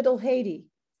called Little Haiti.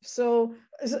 So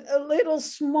a little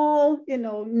small, you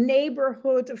know,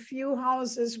 neighborhood, a few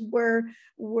houses where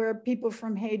people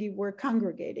from Haiti were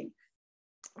congregating.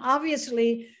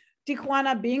 Obviously,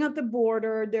 Tijuana being at the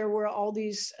border, there were all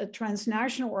these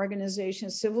transnational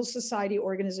organizations, civil society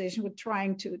organizations were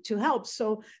trying to help.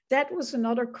 So that was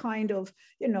another kind of,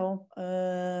 you know,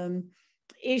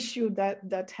 issue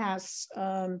that has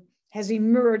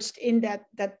emerged in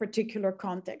that particular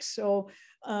context. So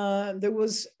it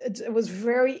was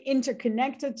very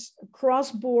interconnected,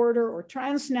 cross-border or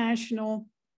transnational,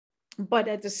 but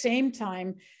at the same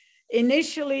time,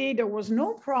 initially there was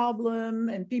no problem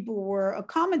and people were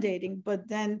accommodating, but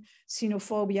then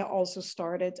xenophobia also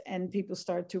started and people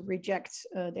started to reject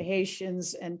the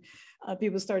Haitians, and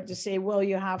people started to say, well,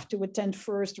 you have to attend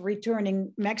first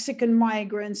returning Mexican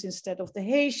migrants instead of the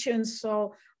Haitians.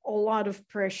 So a lot of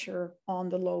pressure on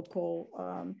the local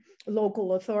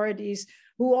authorities,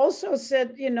 who also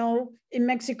said, you know, in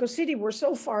Mexico City, we're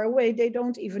so far away, they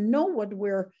don't even know what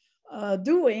we're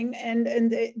doing, and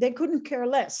they couldn't care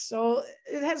less. So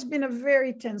it has been a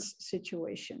very tense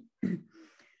situation.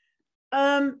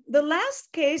 The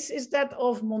last case is that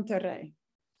of Monterrey.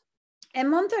 And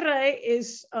Monterrey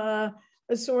is a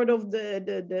sort of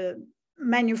the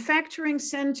manufacturing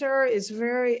center, is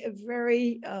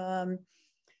very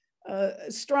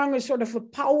strong, as sort of a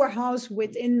powerhouse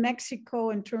within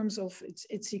Mexico in terms of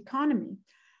its economy.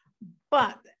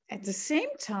 But at the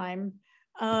same time,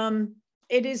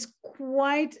 it is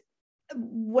quite,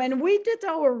 when we did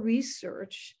our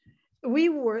research, we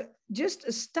were just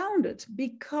astounded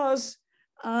because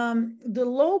the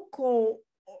local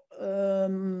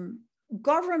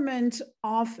government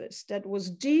office that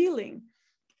was dealing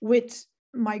with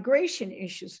migration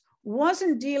issues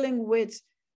wasn't dealing with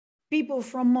people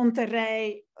from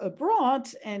Monterrey abroad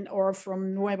or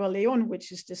from Nuevo León,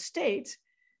 which is the state.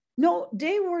 No,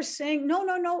 they were saying,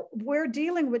 no, we're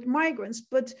dealing with migrants,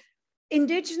 but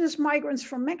indigenous migrants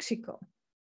from Mexico.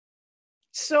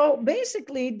 So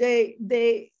basically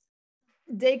they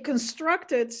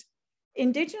constructed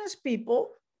indigenous people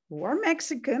who are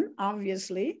Mexican,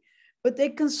 obviously, but they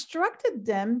constructed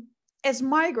them as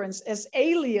migrants, as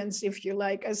aliens, if you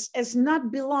like, as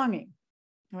not belonging,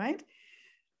 right?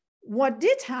 What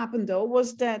did happen though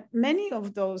was that many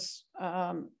of those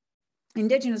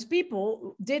indigenous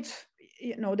people did,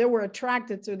 you know, they were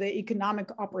attracted to the economic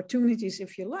opportunities,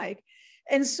 if you like.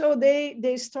 And so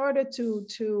they started to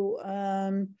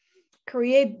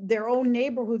create their own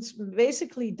neighborhoods,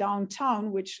 basically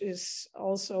downtown, which is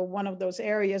also one of those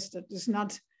areas that is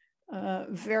not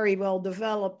very well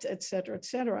developed, et cetera, et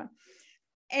cetera.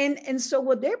 And so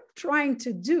what they're trying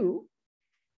to do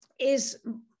is,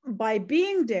 by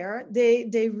being there,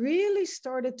 they really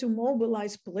started to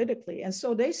mobilize politically. And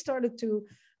so they started to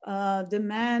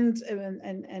demand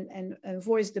and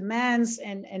voice demands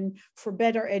and for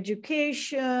better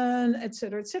education, et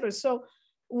cetera, et cetera. So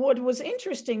what was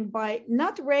interesting, by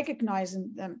not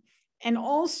recognizing them, and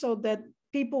also that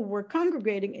people were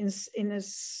congregating in a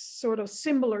sort of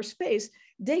similar space,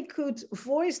 they could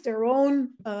voice their own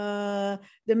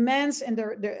demands, and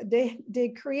they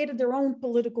created their own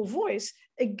political voice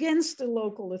against the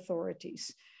local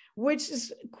authorities, which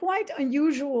is quite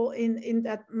unusual in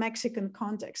that Mexican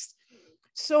context.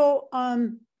 So,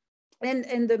 and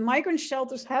the migrant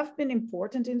shelters have been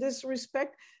important in this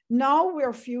respect. Now we're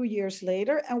a few years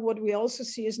later, and what we also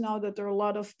see is now that there are a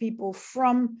lot of people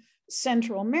from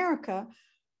Central America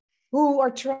who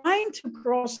are trying to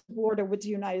cross the border with the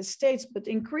United States, but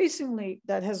increasingly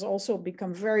that has also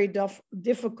become very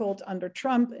difficult under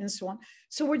Trump and so on.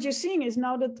 So what you're seeing is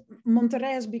now that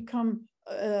Monterrey has become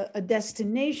a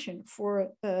destination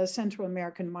for Central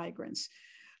American migrants.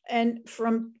 And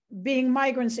from being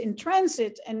migrants in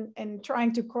transit and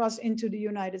trying to cross into the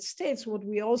United States, what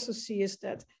we also see is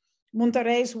that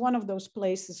Monterrey is one of those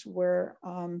places where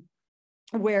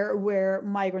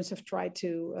migrants have tried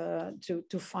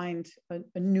to find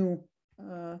a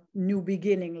new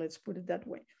beginning. Let's put it that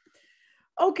way.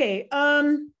 Okay,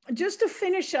 just to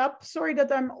finish up. Sorry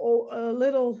that I'm a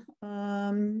little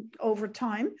over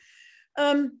time.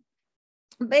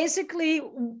 Basically,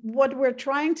 what we're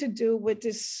trying to do with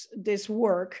this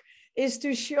work is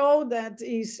to show that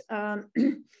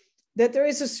that there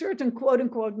is a certain quote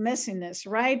unquote messiness,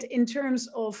 right, in terms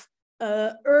of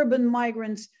urban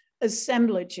migrant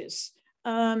assemblages.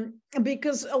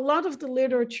 Because a lot of the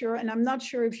literature, and I'm not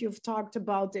sure if you've talked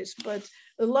about this, but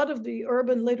a lot of the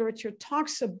urban literature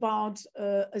talks about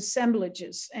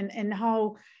assemblages and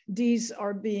how these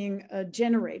are being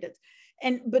generated.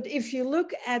 But if you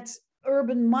look at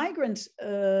urban migrant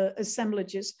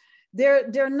assemblages,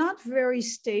 they're not very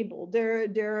stable.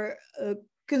 They're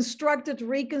constructed,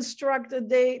 reconstructed.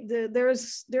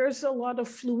 There's a lot of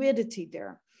fluidity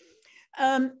there.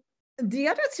 The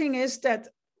other thing is that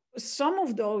some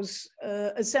of those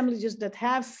assemblages that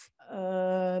have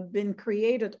been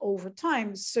created over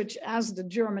time, such as the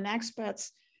German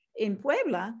expats in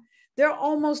Puebla, they're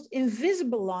almost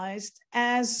invisibilized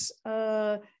as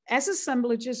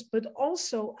assemblages, but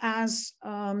also as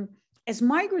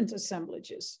migrant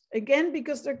assemblages. Again,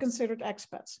 because they're considered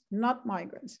expats, not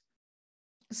migrants.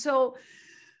 So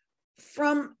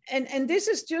and this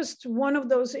is just one of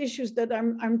those issues that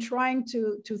I'm trying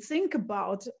to think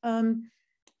about,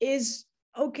 is,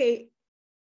 okay,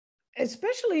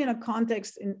 especially in a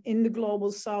context in the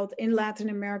global South, in Latin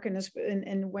America,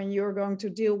 and when you're going to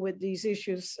deal with these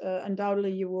issues,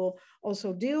 undoubtedly you will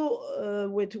also deal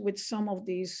with some of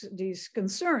these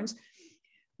concerns.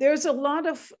 There's a lot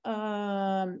of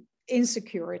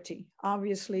insecurity,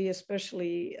 obviously,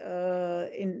 especially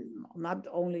in not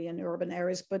only in urban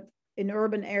areas, but in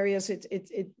urban areas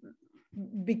it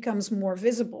becomes more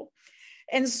visible.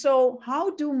 And so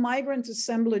how do migrant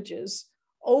assemblages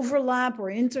overlap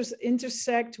or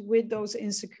intersect with those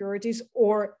insecurities,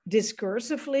 or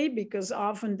discursively, because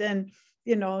often then,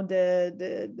 you know,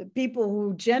 the people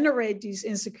who generate these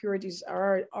insecurities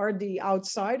are the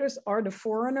outsiders, are the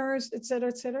foreigners, et cetera,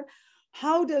 et cetera.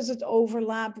 How does it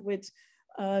overlap with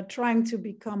trying to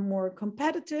become more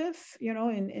competitive, you know,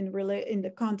 in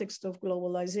the context of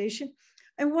globalization?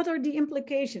 And what are the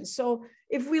implications? So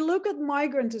if we look at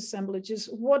migrant assemblages,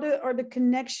 what are the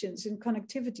connections and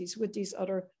connectivities with these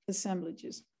other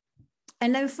assemblages?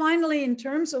 And then finally, in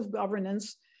terms of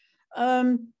governance,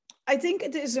 I think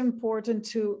it is important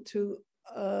to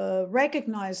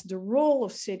recognize the role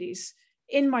of cities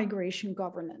in migration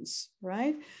governance,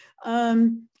 right?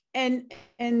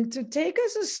 And to take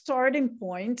as a starting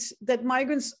point that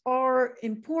migrants are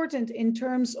important in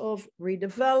terms of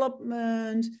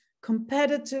redevelopment,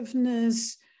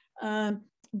 competitiveness,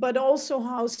 but also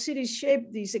how cities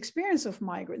shape these experiences of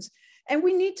migrants. And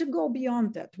we need to go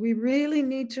beyond that. We really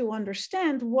need to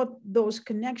understand what those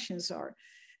connections are.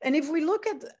 And if we look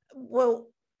at,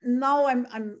 well, now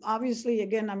I'm obviously,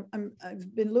 again,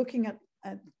 I've been looking at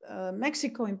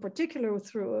Mexico in particular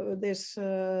through this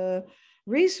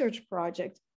research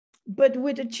project. But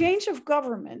with the change of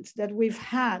government that we've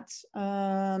had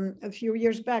a few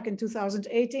years back in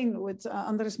 2018 with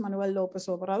Andrés Manuel López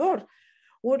Obrador,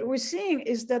 what we're seeing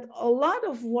is that a lot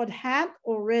of what had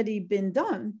already been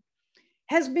done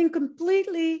has been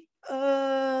completely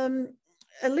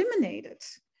eliminated,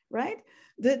 right?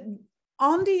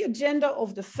 On the agenda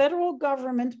of the federal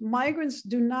government, migrants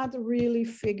do not really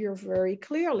figure very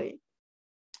clearly,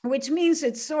 which means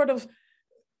it's sort of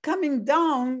coming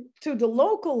down to the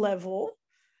local level,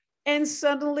 and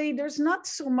suddenly there's not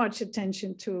so much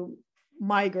attention to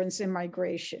migrants and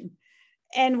migration.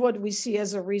 And what we see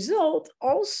as a result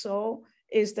also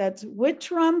is that with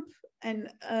Trump and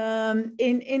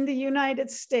in the United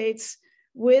States,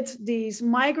 with these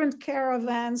migrant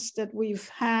caravans that we've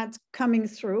had coming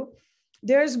through,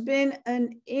 there's been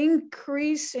an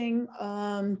increasing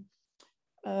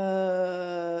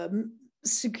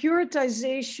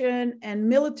securitization and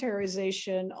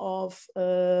militarization of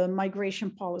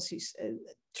migration policies,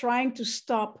 trying to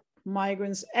stop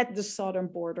migrants at the southern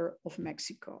border of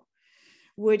Mexico,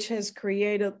 which has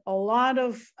created a lot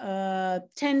of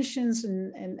tensions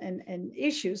and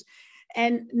issues.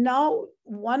 And now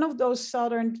one of those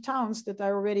southern towns that I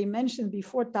already mentioned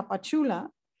before, Tapachula,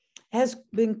 has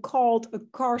been called a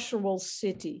carceral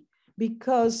city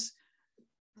because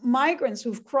migrants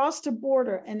who've crossed the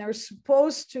border and are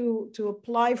supposed to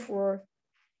apply for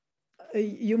a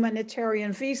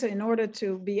humanitarian visa in order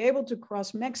to be able to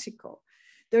cross Mexico,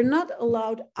 they're not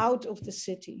allowed out of the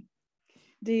city.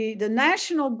 The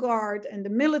National Guard and the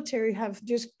military have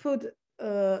just put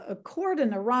a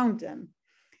cordon around them,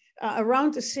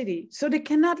 around the city, so they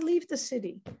cannot leave the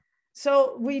city.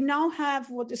 So we now have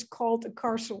what is called a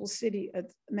carceral city at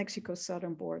Mexico's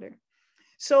southern border.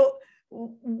 So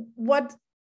what,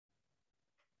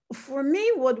 for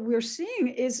me, what we're seeing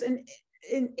is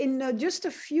in just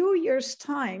a few years'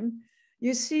 time,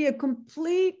 you see a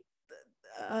complete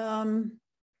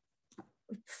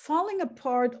falling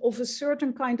apart of a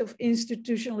certain kind of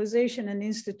institutionalization and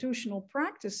institutional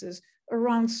practices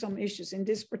around some issues, in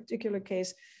this particular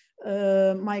case,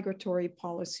 migratory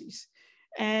policies.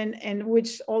 And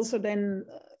which also then,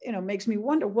 makes me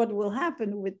wonder what will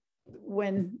happen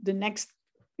when the next,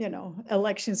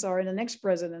 elections are and the next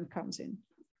president comes in.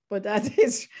 But that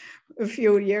is a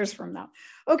few years from now.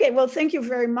 Okay, well, thank you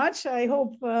very much. I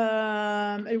hope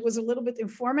it was a little bit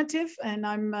informative, and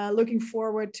I'm looking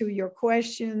forward to your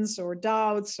questions or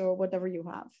doubts or whatever you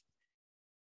have.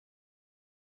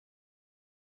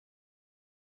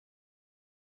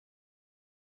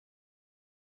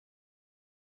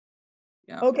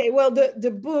 Yeah. Okay, well,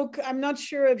 the book, I'm not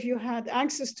sure if you had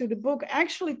access to the book,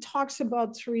 actually talks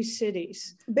about 3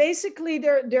 cities. Basically,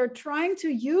 they're trying to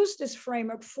use this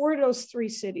framework for those 3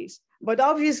 cities. But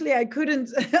obviously, I couldn't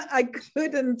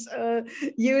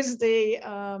use the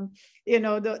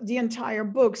entire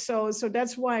book. So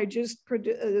that's why I just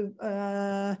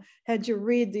had you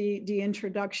read the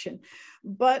introduction.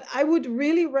 But I would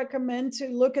really recommend to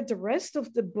look at the rest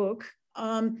of the book.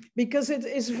 Because it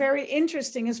is very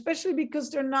interesting, especially because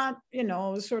they're not,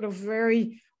 sort of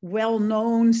very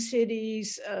well-known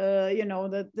cities,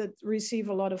 that receive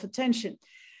a lot of attention.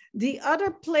 The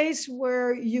other place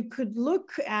where you could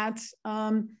look at,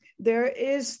 there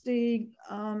is the,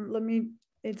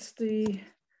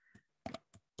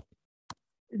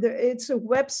 it's a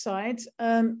website.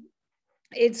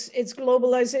 It's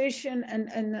Globalization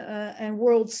and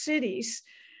World Cities.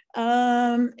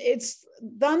 It's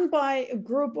done by a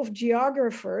group of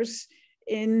geographers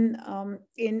in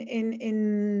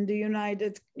the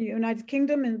United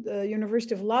Kingdom, in the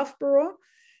University of Loughborough,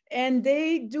 and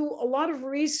they do a lot of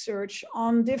research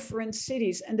on different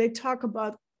cities, and they talk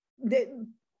about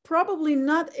probably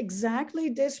not exactly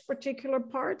this particular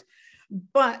part,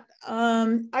 but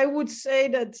I would say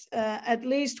that at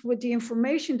least with the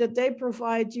information that they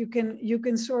provide, you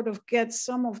can sort of get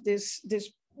some of this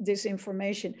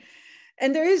information.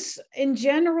 And there is, in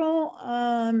general,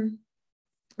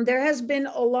 there has been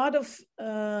a lot of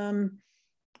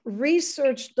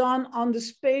research done on the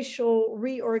spatial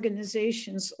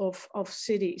reorganizations of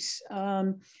cities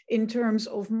in terms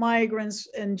of migrants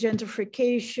and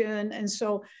gentrification. And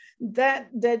so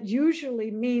that usually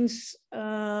means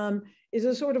is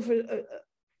a sort of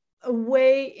a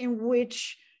way in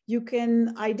which you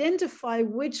can identify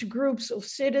which groups of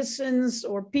citizens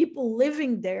or people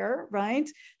living there, right,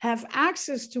 have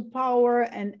access to power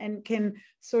and can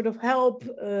sort of help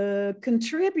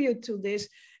contribute to this,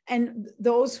 and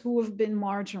those who have been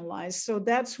marginalized. So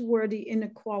that's where the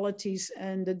inequalities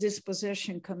and the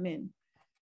dispossession come in.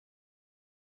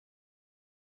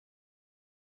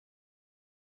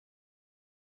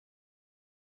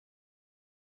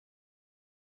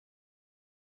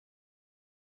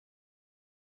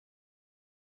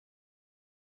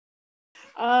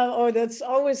 That's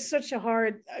always such a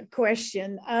hard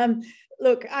question.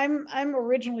 Look, I'm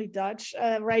originally Dutch.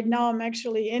 Right now, I'm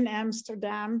actually in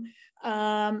Amsterdam,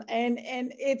 and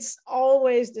it's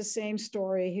always the same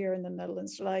story here in the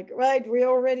Netherlands. Like, right, we're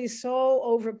already so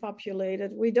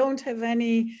overpopulated. We don't have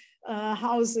any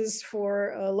houses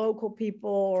for local people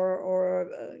or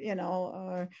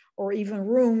even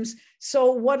rooms.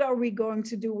 So what are we going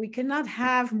to do? We cannot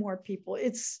have more people.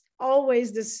 It's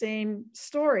always the same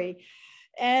story.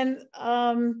 And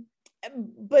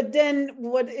but then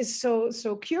what is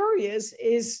so curious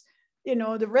is,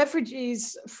 the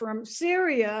refugees from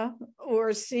Syria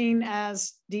were seen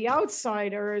as the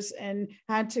outsiders and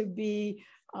had to be,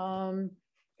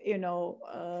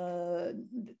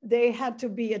 they had to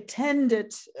be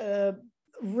attended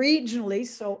regionally.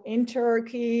 So in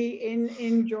Turkey,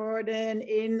 in Jordan,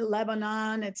 in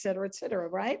Lebanon, et cetera,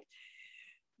 right?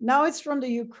 Now it's from the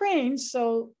Ukraine,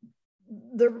 so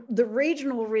the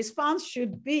regional response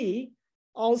should be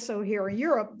also here in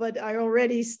Europe, but I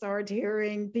already start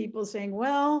hearing people saying,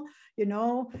 well, you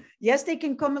know, yes, they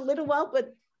can come a little while,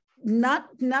 but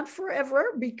not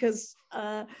forever, because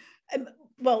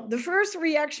well, the first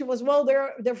reaction was, well,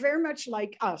 they're very much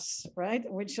like us, right?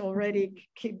 Which already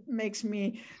makes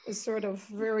me sort of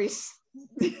very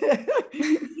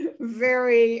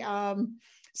very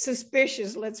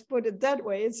suspicious, let's put it that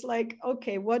way. It's like,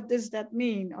 okay, what does that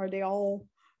mean? Are they all,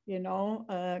 you know,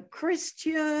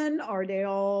 Christian? Are they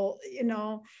all, you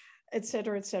know, et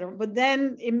cetera, et cetera. But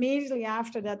then immediately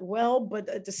after that, well, but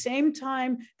at the same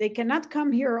time, they cannot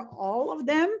come here, all of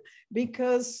them,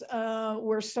 because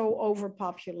we're so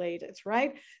overpopulated,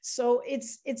 right? So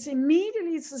it's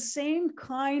immediately, it's the same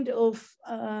kind of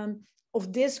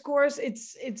discourse.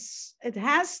 It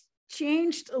has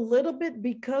changed a little bit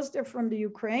because they're from the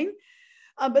Ukraine.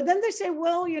 But then they say,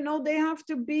 well, you know, they have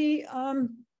to be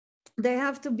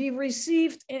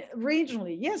received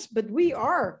regionally. Yes, but we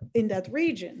are in that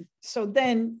region. So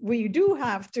then we do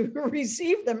have to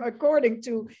receive them according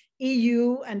to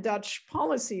EU and Dutch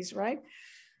policies, right?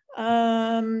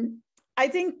 I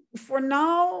think for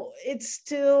now, it's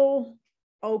still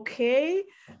okay.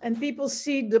 And people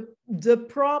see the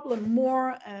problem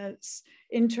more as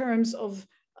in terms of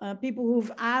people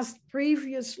who've asked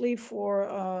previously for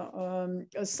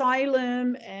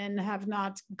asylum and have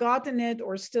not gotten it,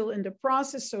 or still in the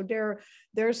process. So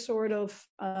they're sort of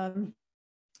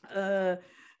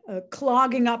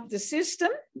clogging up the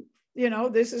system. You know,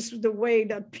 this is the way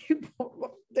that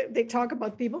people, they talk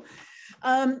about people.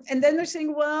 And then they're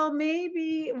saying, well,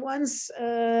 maybe once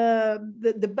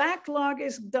the backlog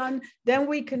is done, then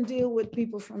we can deal with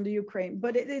people from the Ukraine.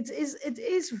 But it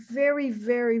is very,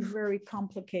 very, very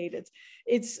complicated.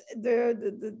 It's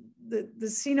the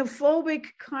xenophobic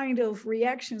kind of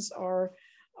reactions are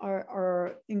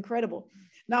incredible.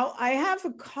 Now, I have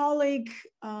a colleague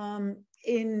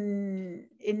in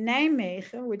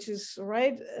Nijmegen, which is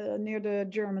right near the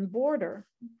German border,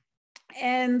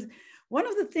 and one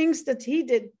of the things that he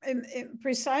did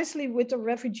precisely with the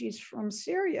refugees from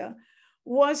Syria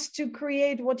was to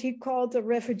create what he called a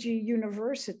refugee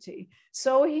university.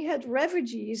 So he had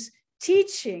refugees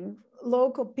teaching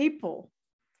local people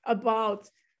about,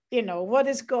 you know, what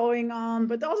is going on,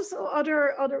 but also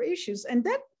other issues. And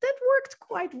that worked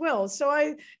quite well.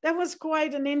 So that was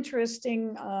quite an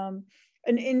interesting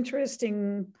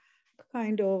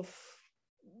kind of,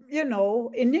 you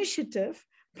know, initiative.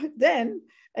 But then,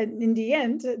 and in the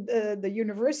end, the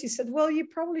university said, well, you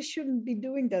probably shouldn't be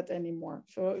doing that anymore.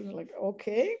 So it was like,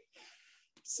 okay.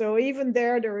 So even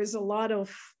there is a lot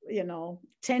of, you know,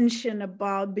 tension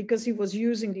about, because he was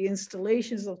using the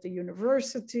installations of the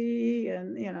university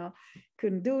and, you know,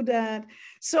 couldn't do that.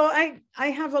 So I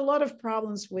have a lot of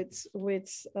problems with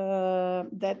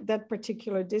that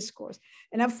particular discourse.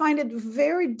 And I find it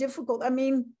very difficult. I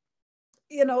mean,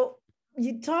 you know,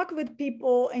 you talk with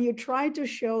people and you try to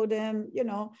show them, you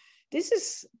know, this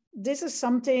is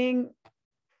something,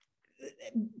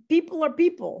 people are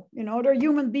people, you know, they're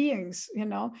human beings, you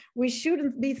know, we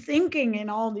shouldn't be thinking in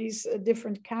all these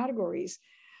different categories,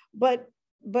 but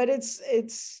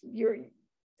it's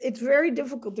very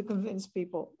difficult to convince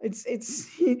people. It's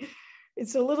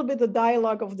a little bit the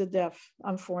dialogue of the deaf,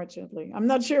 unfortunately. I'm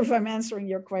not sure if I'm answering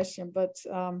your question, but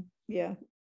yeah.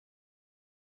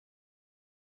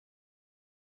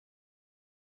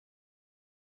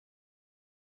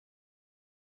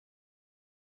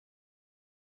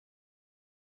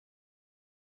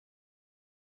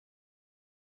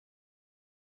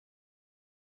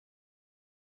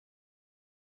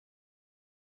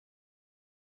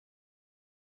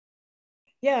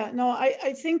 Yeah, no,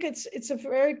 I think it's a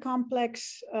very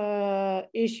complex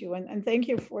issue, and thank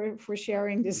you for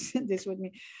sharing this with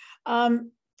me.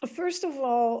 First of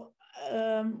all,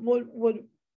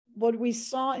 what we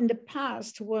saw in the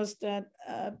past was that,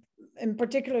 in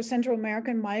particular, Central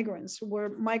American migrants were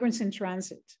migrants in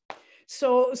transit.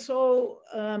 So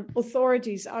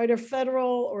authorities, either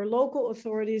federal or local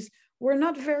authorities, were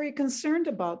not very concerned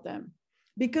about them,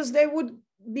 because they would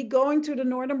be going to the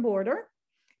northern border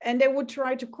and they would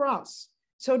try to cross.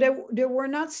 So they were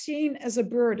not seen as a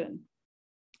burden.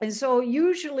 And so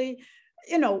usually,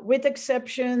 you know, with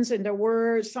exceptions, and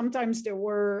sometimes there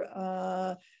were,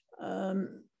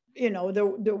 you know,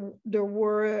 there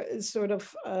were sort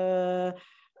of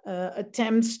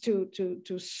attempts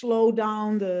to slow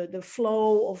down the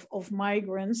flow of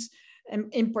migrants,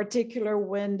 and in particular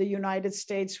when the United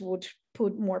States would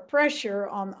put more pressure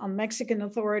on Mexican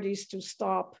authorities to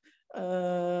stop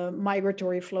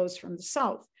migratory flows from the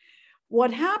south.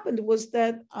 What happened was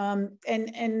that, and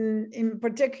in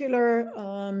particular,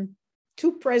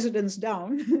 2 presidents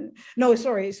down. No,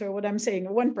 sorry, what I'm saying,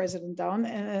 1 president down,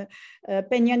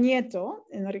 Peña Nieto,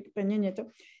 Enrique Peña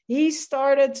Nieto, he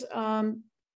started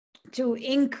to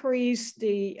increase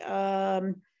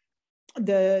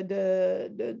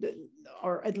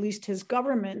or at least his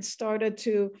government started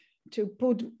to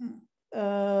put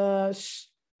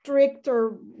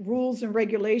stricter rules and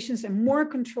regulations and more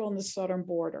control on the southern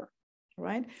border,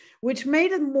 right? Which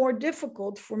made it more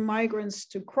difficult for migrants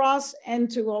to cross and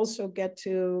to also get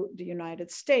to the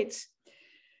United States.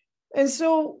 And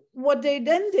so what they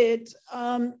then did,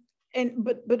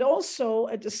 but also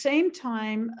at the same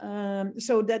time,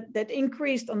 so that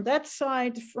increased on that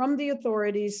side from the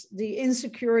authorities, the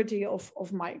insecurity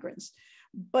of migrants.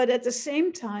 But at the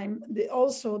same time,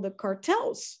 also the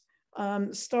cartels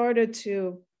started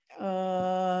to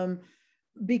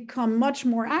become much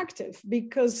more active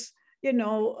because, you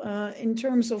know, in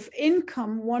terms of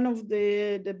income, one of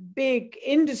the big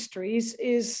industries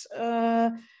is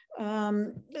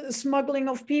smuggling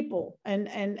of people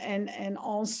and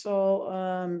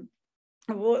also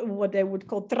what they would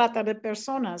call trata de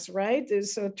personas, right?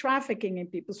 Is trafficking in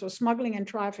people, so smuggling and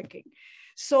trafficking.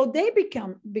 So they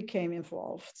became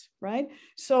involved, right?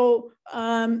 So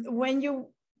when you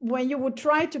would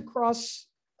try to cross,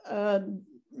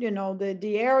 you know,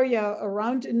 the area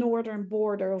around the northern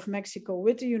border of Mexico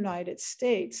with the United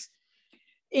States,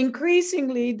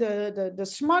 increasingly the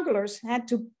smugglers had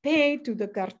to pay to the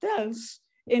cartels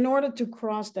in order to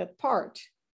cross that part,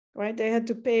 right? They had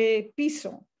to pay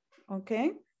piso,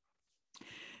 okay?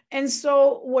 And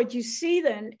so what you see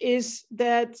then is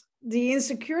that the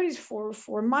insecurities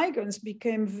for migrants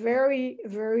became very,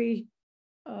 very,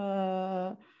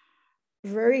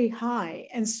 very high.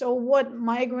 And so what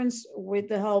migrants, with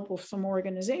the help of some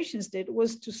organizations, did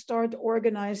was to start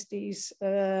organize these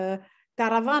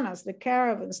caravanas, the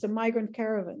caravans, the migrant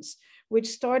caravans, which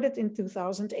started in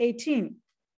 2018.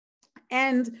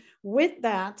 And with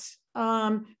that,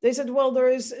 they said, well, there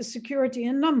is a security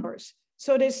in numbers.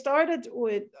 So they started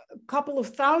with a couple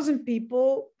of thousand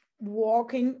people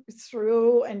walking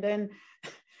through, and then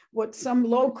what some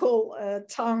local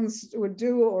towns would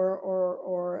do,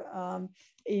 or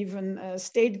even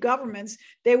state governments,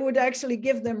 they would actually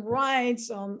give them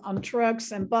rides on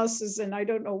trucks and buses and I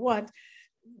don't know what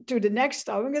to the next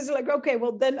town, because like, okay,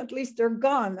 well then at least they're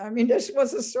gone. I mean, this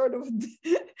was a sort of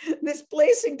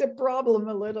displacing the problem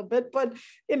a little bit, but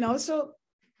you know, so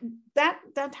that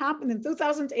happened in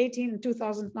 2018 and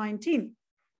 2019.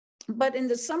 But in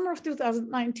the summer of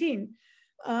 2019,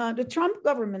 the Trump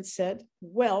government said,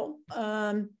 well,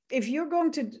 if you're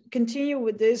going to continue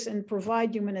with this and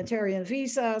provide humanitarian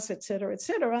visas, et cetera,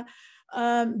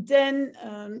 then,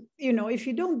 you know, if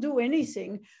you don't do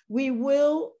anything, we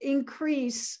will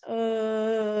increase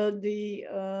the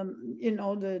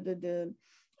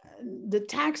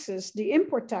taxes, the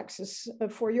import taxes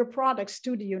for your products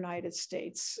to the United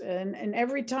States. And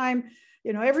every time,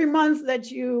 you know, every month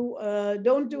that you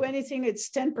don't do anything, it's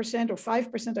 10% or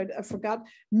 5%, I forgot,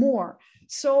 more.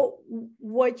 So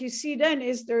what you see then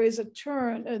is there is a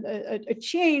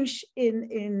change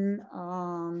in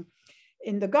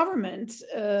the government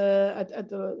at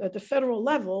the federal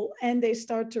level, and they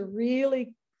start to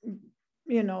really,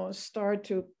 you know, start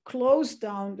to close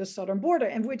down the southern border.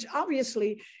 And which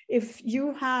obviously, if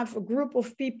you have a group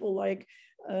of people like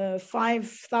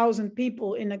 5,000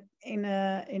 people in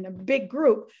a big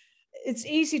group, it's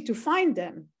easy to find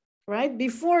them, right?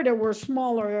 Before there were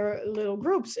smaller little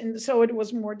groups, and so it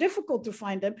was more difficult to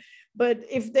find them. But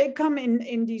if they come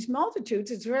in these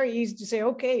multitudes, it's very easy to say,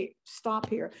 okay, stop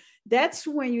here. That's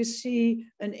when you see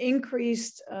an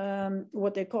increased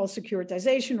what they call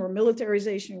securitization or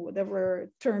militarization, whatever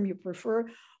term you prefer,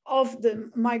 of the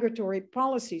migratory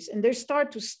policies, and they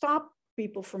start to stop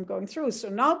people from going through. So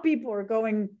now people are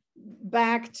going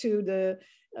back to the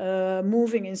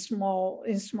moving in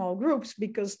small groups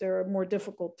because they're more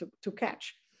difficult to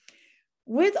catch.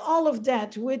 With all of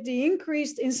that, with the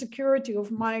increased insecurity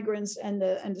of migrants and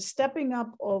the stepping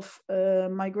up of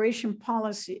migration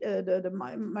policy,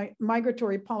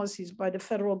 migratory policies by the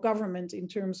federal government in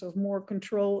terms of more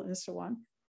control and so on,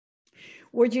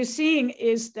 what you're seeing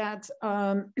is that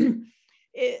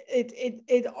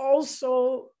it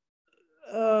also,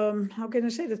 how can I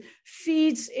say this,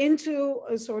 feeds into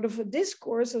a sort of a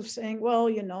discourse of saying, well,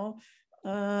 you know,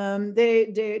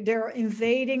 they're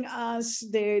invading us.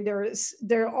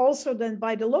 They're also then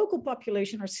by the local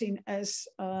population are seen as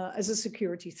a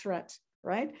security threat,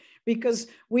 right? Because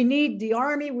we need the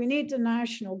army, we need the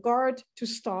National Guard to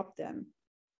stop them.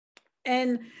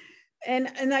 And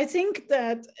I think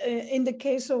that in the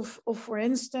case of for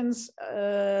instance,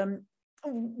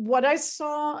 what I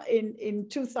saw in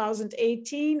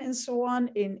 2018 and so on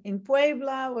in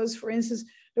Puebla was, for instance,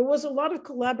 there was a lot of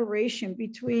collaboration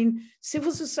between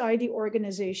civil society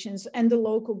organizations and the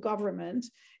local government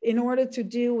in order to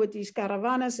deal with these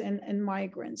caravanas and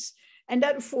migrants. And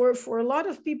that for a lot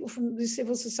of people from the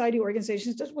civil society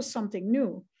organizations, that was something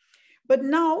new. But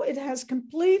now it has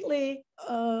completely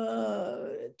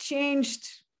changed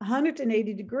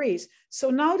 180 degrees. So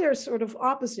now they're sort of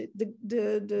opposite.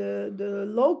 The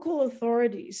local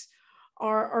authorities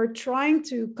are trying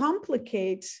to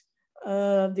complicate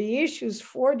the issues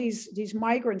for these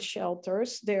migrant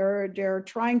shelters. They're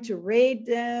trying to raid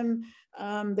them.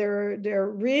 They're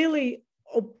really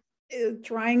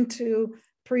trying to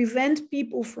prevent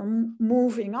people from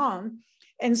moving on.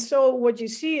 And so what you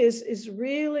see is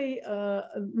really a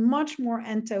much more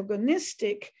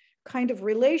antagonistic kind of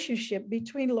relationship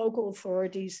between local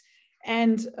authorities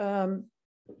and the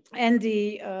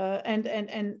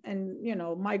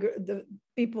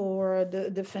people who are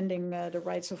defending the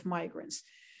rights of migrants.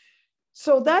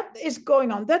 So that is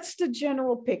going on. That's the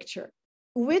general picture.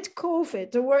 With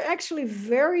COVID, there were actually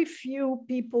very few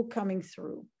people coming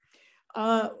through.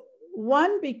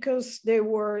 One, because they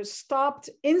were stopped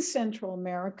in Central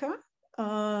America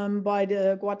by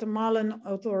the Guatemalan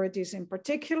authorities in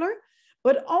particular,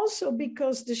 but also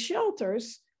because the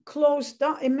shelters closed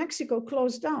down in Mexico,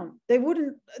 closed down. They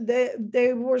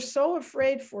were so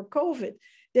afraid for COVID,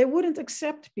 they wouldn't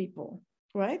accept people,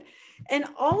 right? And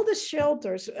all the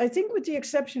shelters, I think with the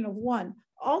exception of one,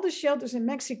 all the shelters in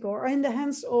Mexico are in the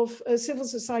hands of civil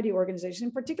society organizations,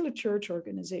 in particular church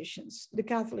organizations, the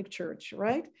Catholic Church,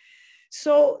 right?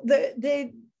 So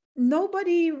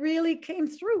nobody really came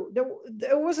through.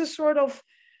 There was a sort of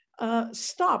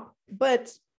stop,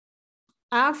 but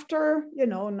after,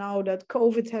 now that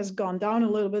COVID has gone down a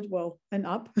little bit, well, and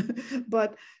up,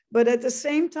 but at the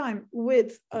same time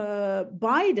with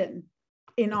Biden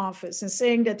in office and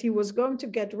saying that he was going to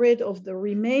get rid of the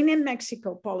Remain in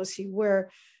Mexico policy, where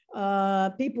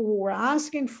people who were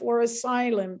asking for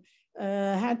asylum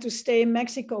had to stay in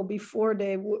Mexico before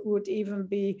they would even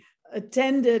be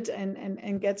attended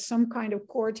and get some kind of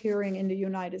court hearing in the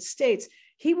United States.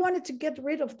 He wanted to get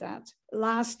rid of that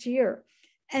last year.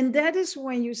 And that is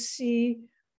when you see,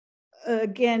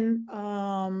 again,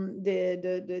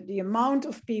 the amount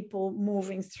of people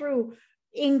moving through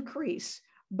increase,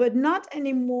 but not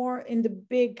anymore in the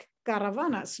big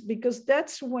caravanas, because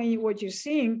that's when what you're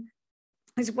seeing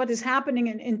is what is happening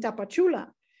in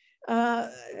Tapachula.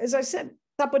 As I said,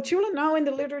 Tapachula now in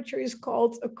the literature is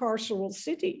called a carceral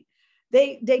city.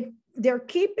 They're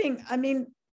keeping,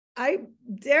 I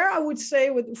would say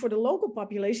for the local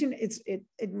population,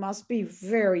 it must be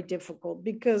very difficult,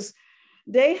 because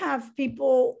they have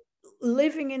people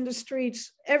living in the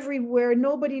streets everywhere.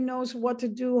 Nobody knows what to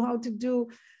do, how to do.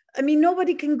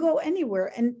 Nobody can go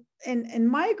anywhere. And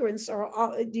migrants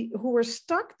who are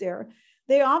stuck there,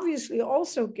 they obviously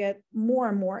also get more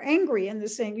and more angry, and they're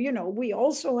saying, we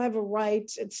also have a right,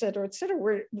 et cetera, et cetera.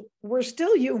 We're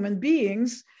still human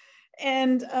beings.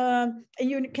 And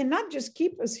you cannot just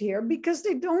keep us here, because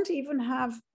they don't even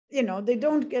have, they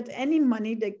don't get any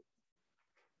money,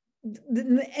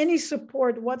 any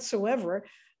support whatsoever.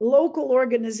 Local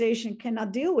organization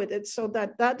cannot deal with it. So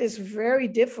that is very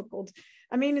difficult.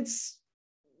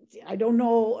 I don't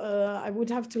know, I would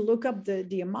have to look up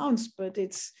the amounts, but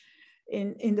it's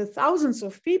in the thousands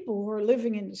of people who are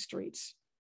living in the streets,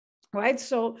 right?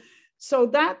 So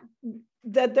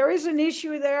that there is an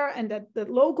issue there, and that the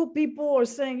local people are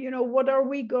saying, what are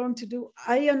we going to do?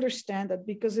 I understand that,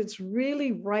 because it's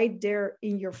really right there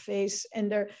in your face,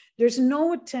 and there's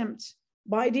no attempt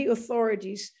by the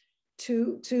authorities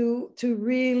to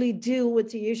really deal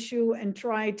with the issue and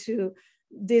try to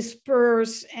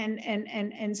disperse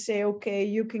and say, okay,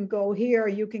 you can go here,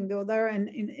 you can go there, and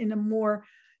in a more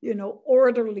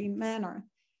orderly manner.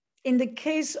 In the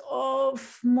case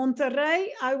of Monterrey,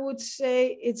 I would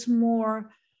say it's more,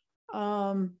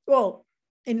 in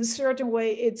a certain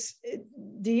way,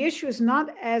 the issue is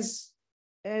not as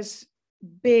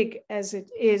big as it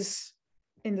is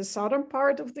in the southern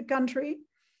part of the country.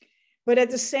 But at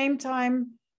the same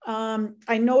time,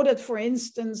 I know that, for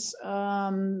instance,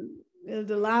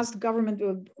 the last government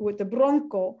with the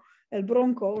El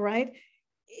Bronco, right?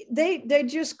 They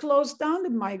just closed down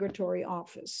the migratory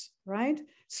office, right?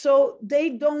 So they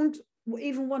don't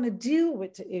even want to deal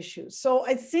with the issue. So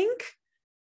I think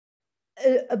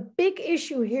a big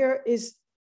issue here is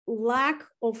lack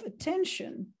of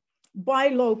attention by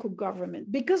local government,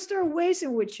 because there are ways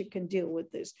in which you can deal with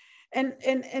this.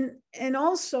 And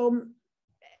also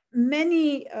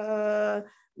many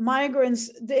migrants,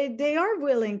 they are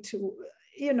willing to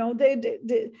you know, they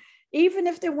even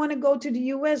if they want to go to the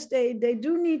US, they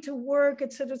do need to work,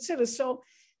 et cetera, et cetera. So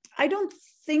I don't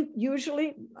think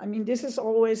usually, I mean, this is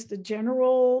always the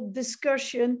general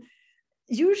discussion.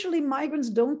 Usually migrants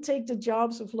don't take the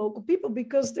jobs of local people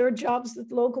because they're jobs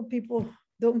that local people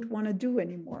don't want to do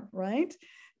anymore, right?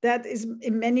 That is,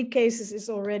 in many cases, is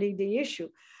already the issue.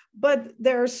 But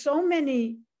there are so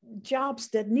many jobs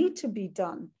that need to be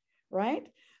done, right?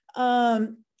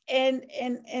 And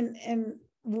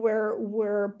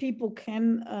where people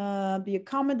can be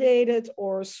accommodated,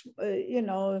 or you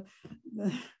know,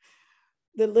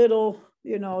 the little,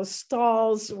 you know,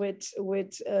 stalls with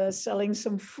selling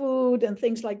some food and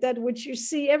things like that, which you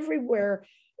see everywhere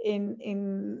in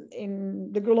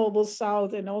the global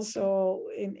South and also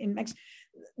in Mexico.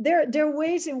 There are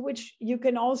ways in which you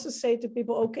can also say to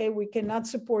people, okay, we cannot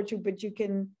support you, but you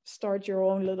can start your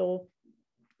own little,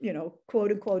 you know,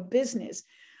 quote unquote business.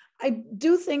 I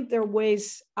do think there are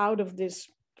ways out of this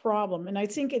problem. And I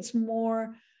think it's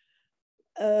more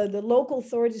the local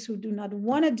authorities who do not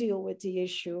want to deal with the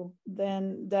issue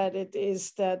than that it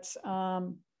is that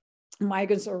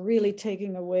migrants are really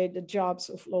taking away the jobs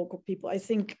of local people. I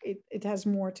think it has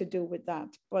more to do with that.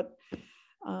 But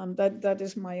that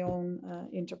is my own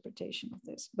interpretation of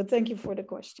this. But thank you for the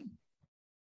question.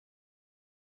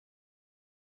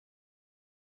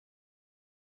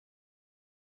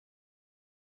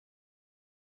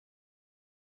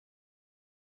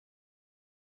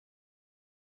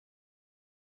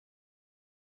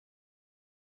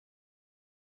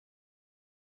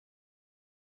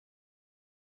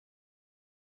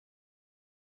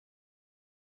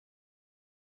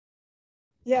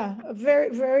 Yeah, a very,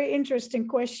 very interesting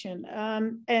question.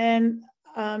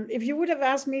 If you would have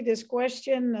asked me this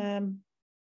question,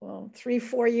 well,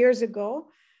 3-4 years ago,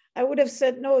 I would have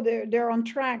said, no, they're on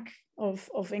track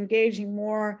of engaging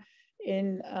more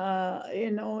in,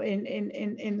 you know,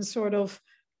 in sort of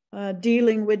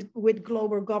dealing with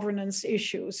global governance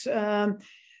issues.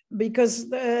 Because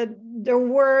there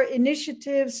were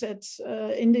initiatives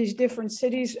in these different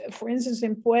cities. For instance,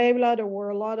 in Puebla, there were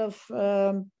a lot of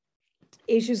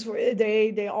issues where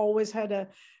they always had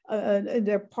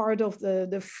they're part of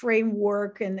the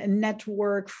framework and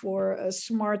network for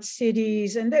smart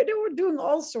cities, and they were doing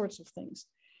all sorts of things.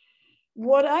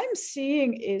 What I'm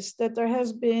seeing is that there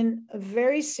has been a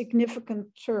very significant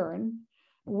turn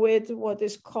with what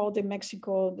is called in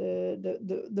Mexico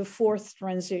the fourth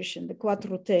transition, the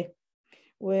 4T,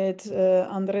 with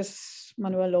Andrés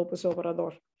Manuel López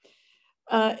Obrador.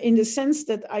 In the sense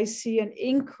that I see an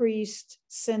increased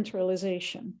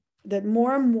centralization, that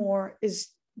more and more is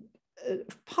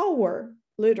power,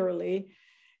 literally,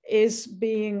 is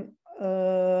being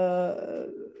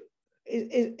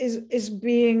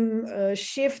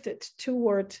shifted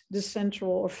toward the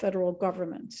central or federal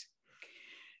government.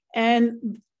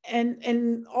 And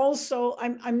also,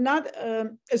 I'm not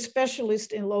a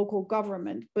specialist in local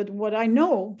government, but what I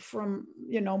know from,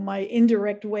 you know, my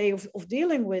indirect way of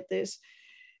dealing with this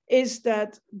is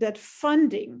that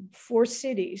funding for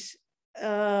cities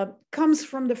comes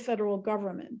from the federal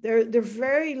government. There's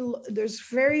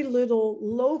very little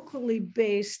locally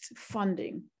based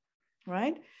funding,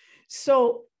 right?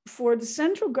 So for the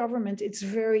central government, it's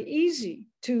very easy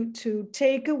to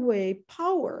take away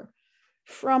power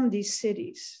from these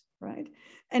cities, right?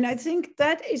 And I think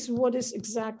that is what is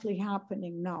exactly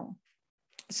happening now.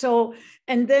 So,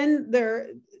 and then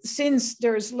since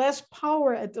there's less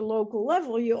power at the local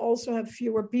level, you also have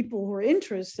fewer people who are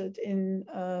interested in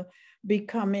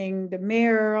becoming the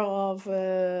mayor of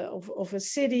a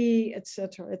city, et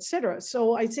cetera, et cetera.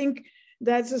 So I think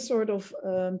that's a sort of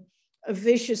a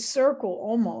vicious circle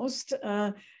almost,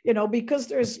 you know, because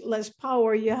there's less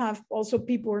power, you have also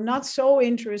people who are not so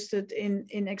interested in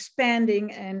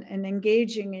expanding and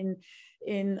engaging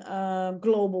in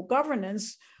global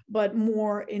governance, but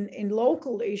more in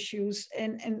local issues.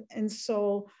 And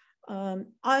so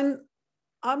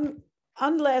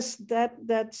unless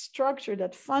that structure,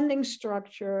 that funding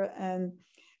structure, and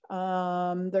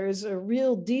there is a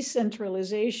real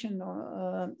decentralization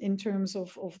in terms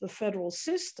of the federal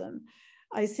system,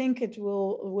 I think it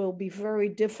will be very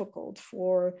difficult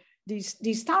for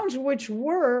these towns, which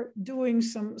were doing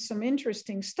some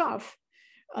interesting stuff,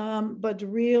 but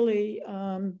really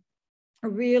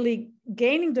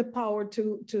gaining the power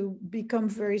to become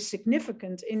very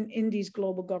significant in these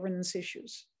global governance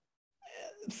issues.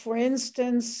 For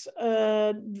instance,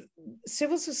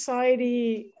 civil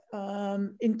society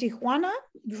in Tijuana,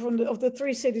 of the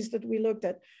 3 cities that we looked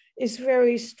at, is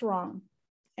very strong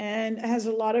and has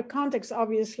a lot of context,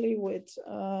 obviously, with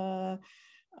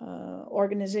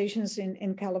organizations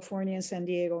in California and San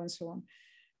Diego and so on.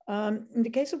 In the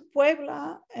case of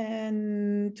Puebla,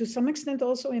 and to some extent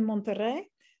also in Monterrey,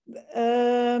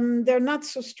 they're not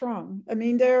so strong. I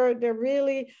mean, they're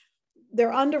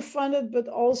underfunded, but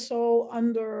also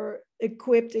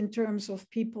under-equipped in terms of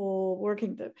people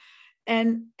working there.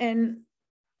 And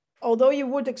although you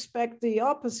would expect the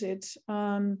opposite,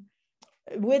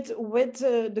 with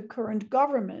the current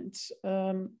government,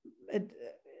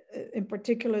 in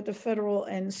particular at the federal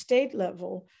and state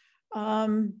level,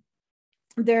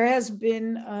 there has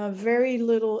been very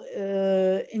little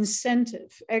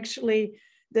incentive. Actually,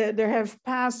 there have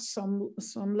passed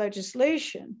some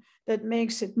legislation that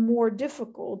makes it more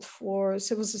difficult for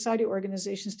civil society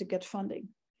organizations to get funding.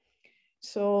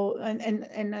 So,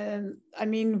 I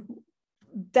mean,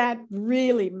 that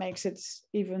really makes it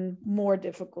even more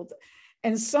difficult.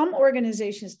 And some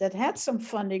organizations that had some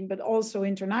funding, but also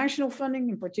international funding,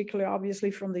 in particular,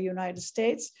 obviously from the United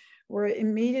States, were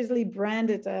immediately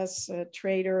branded as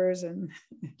traitors. And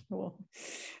well,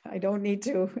 I don't need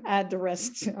to add the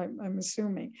rest, I'm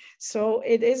assuming. So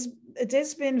it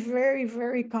has been very,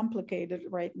 very complicated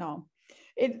right now.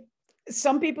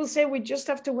 Some people say we just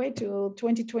have to wait till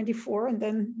 2024, and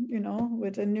then, you know,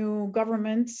 with a new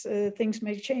government, things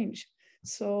may change.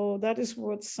 So that is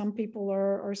what some people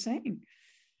are saying.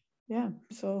 Yeah,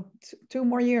 so 2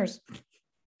 more years.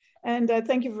 And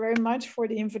thank you very much for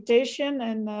the invitation,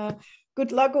 and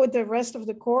good luck with the rest of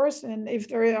the course. And if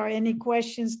there are any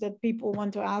questions that people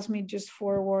want to ask me, just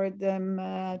forward them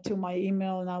to my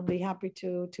email, and I'll be happy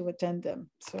to attend them.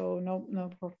 So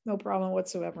no problem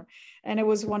whatsoever. And it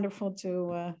was wonderful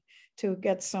to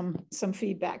get some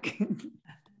feedback.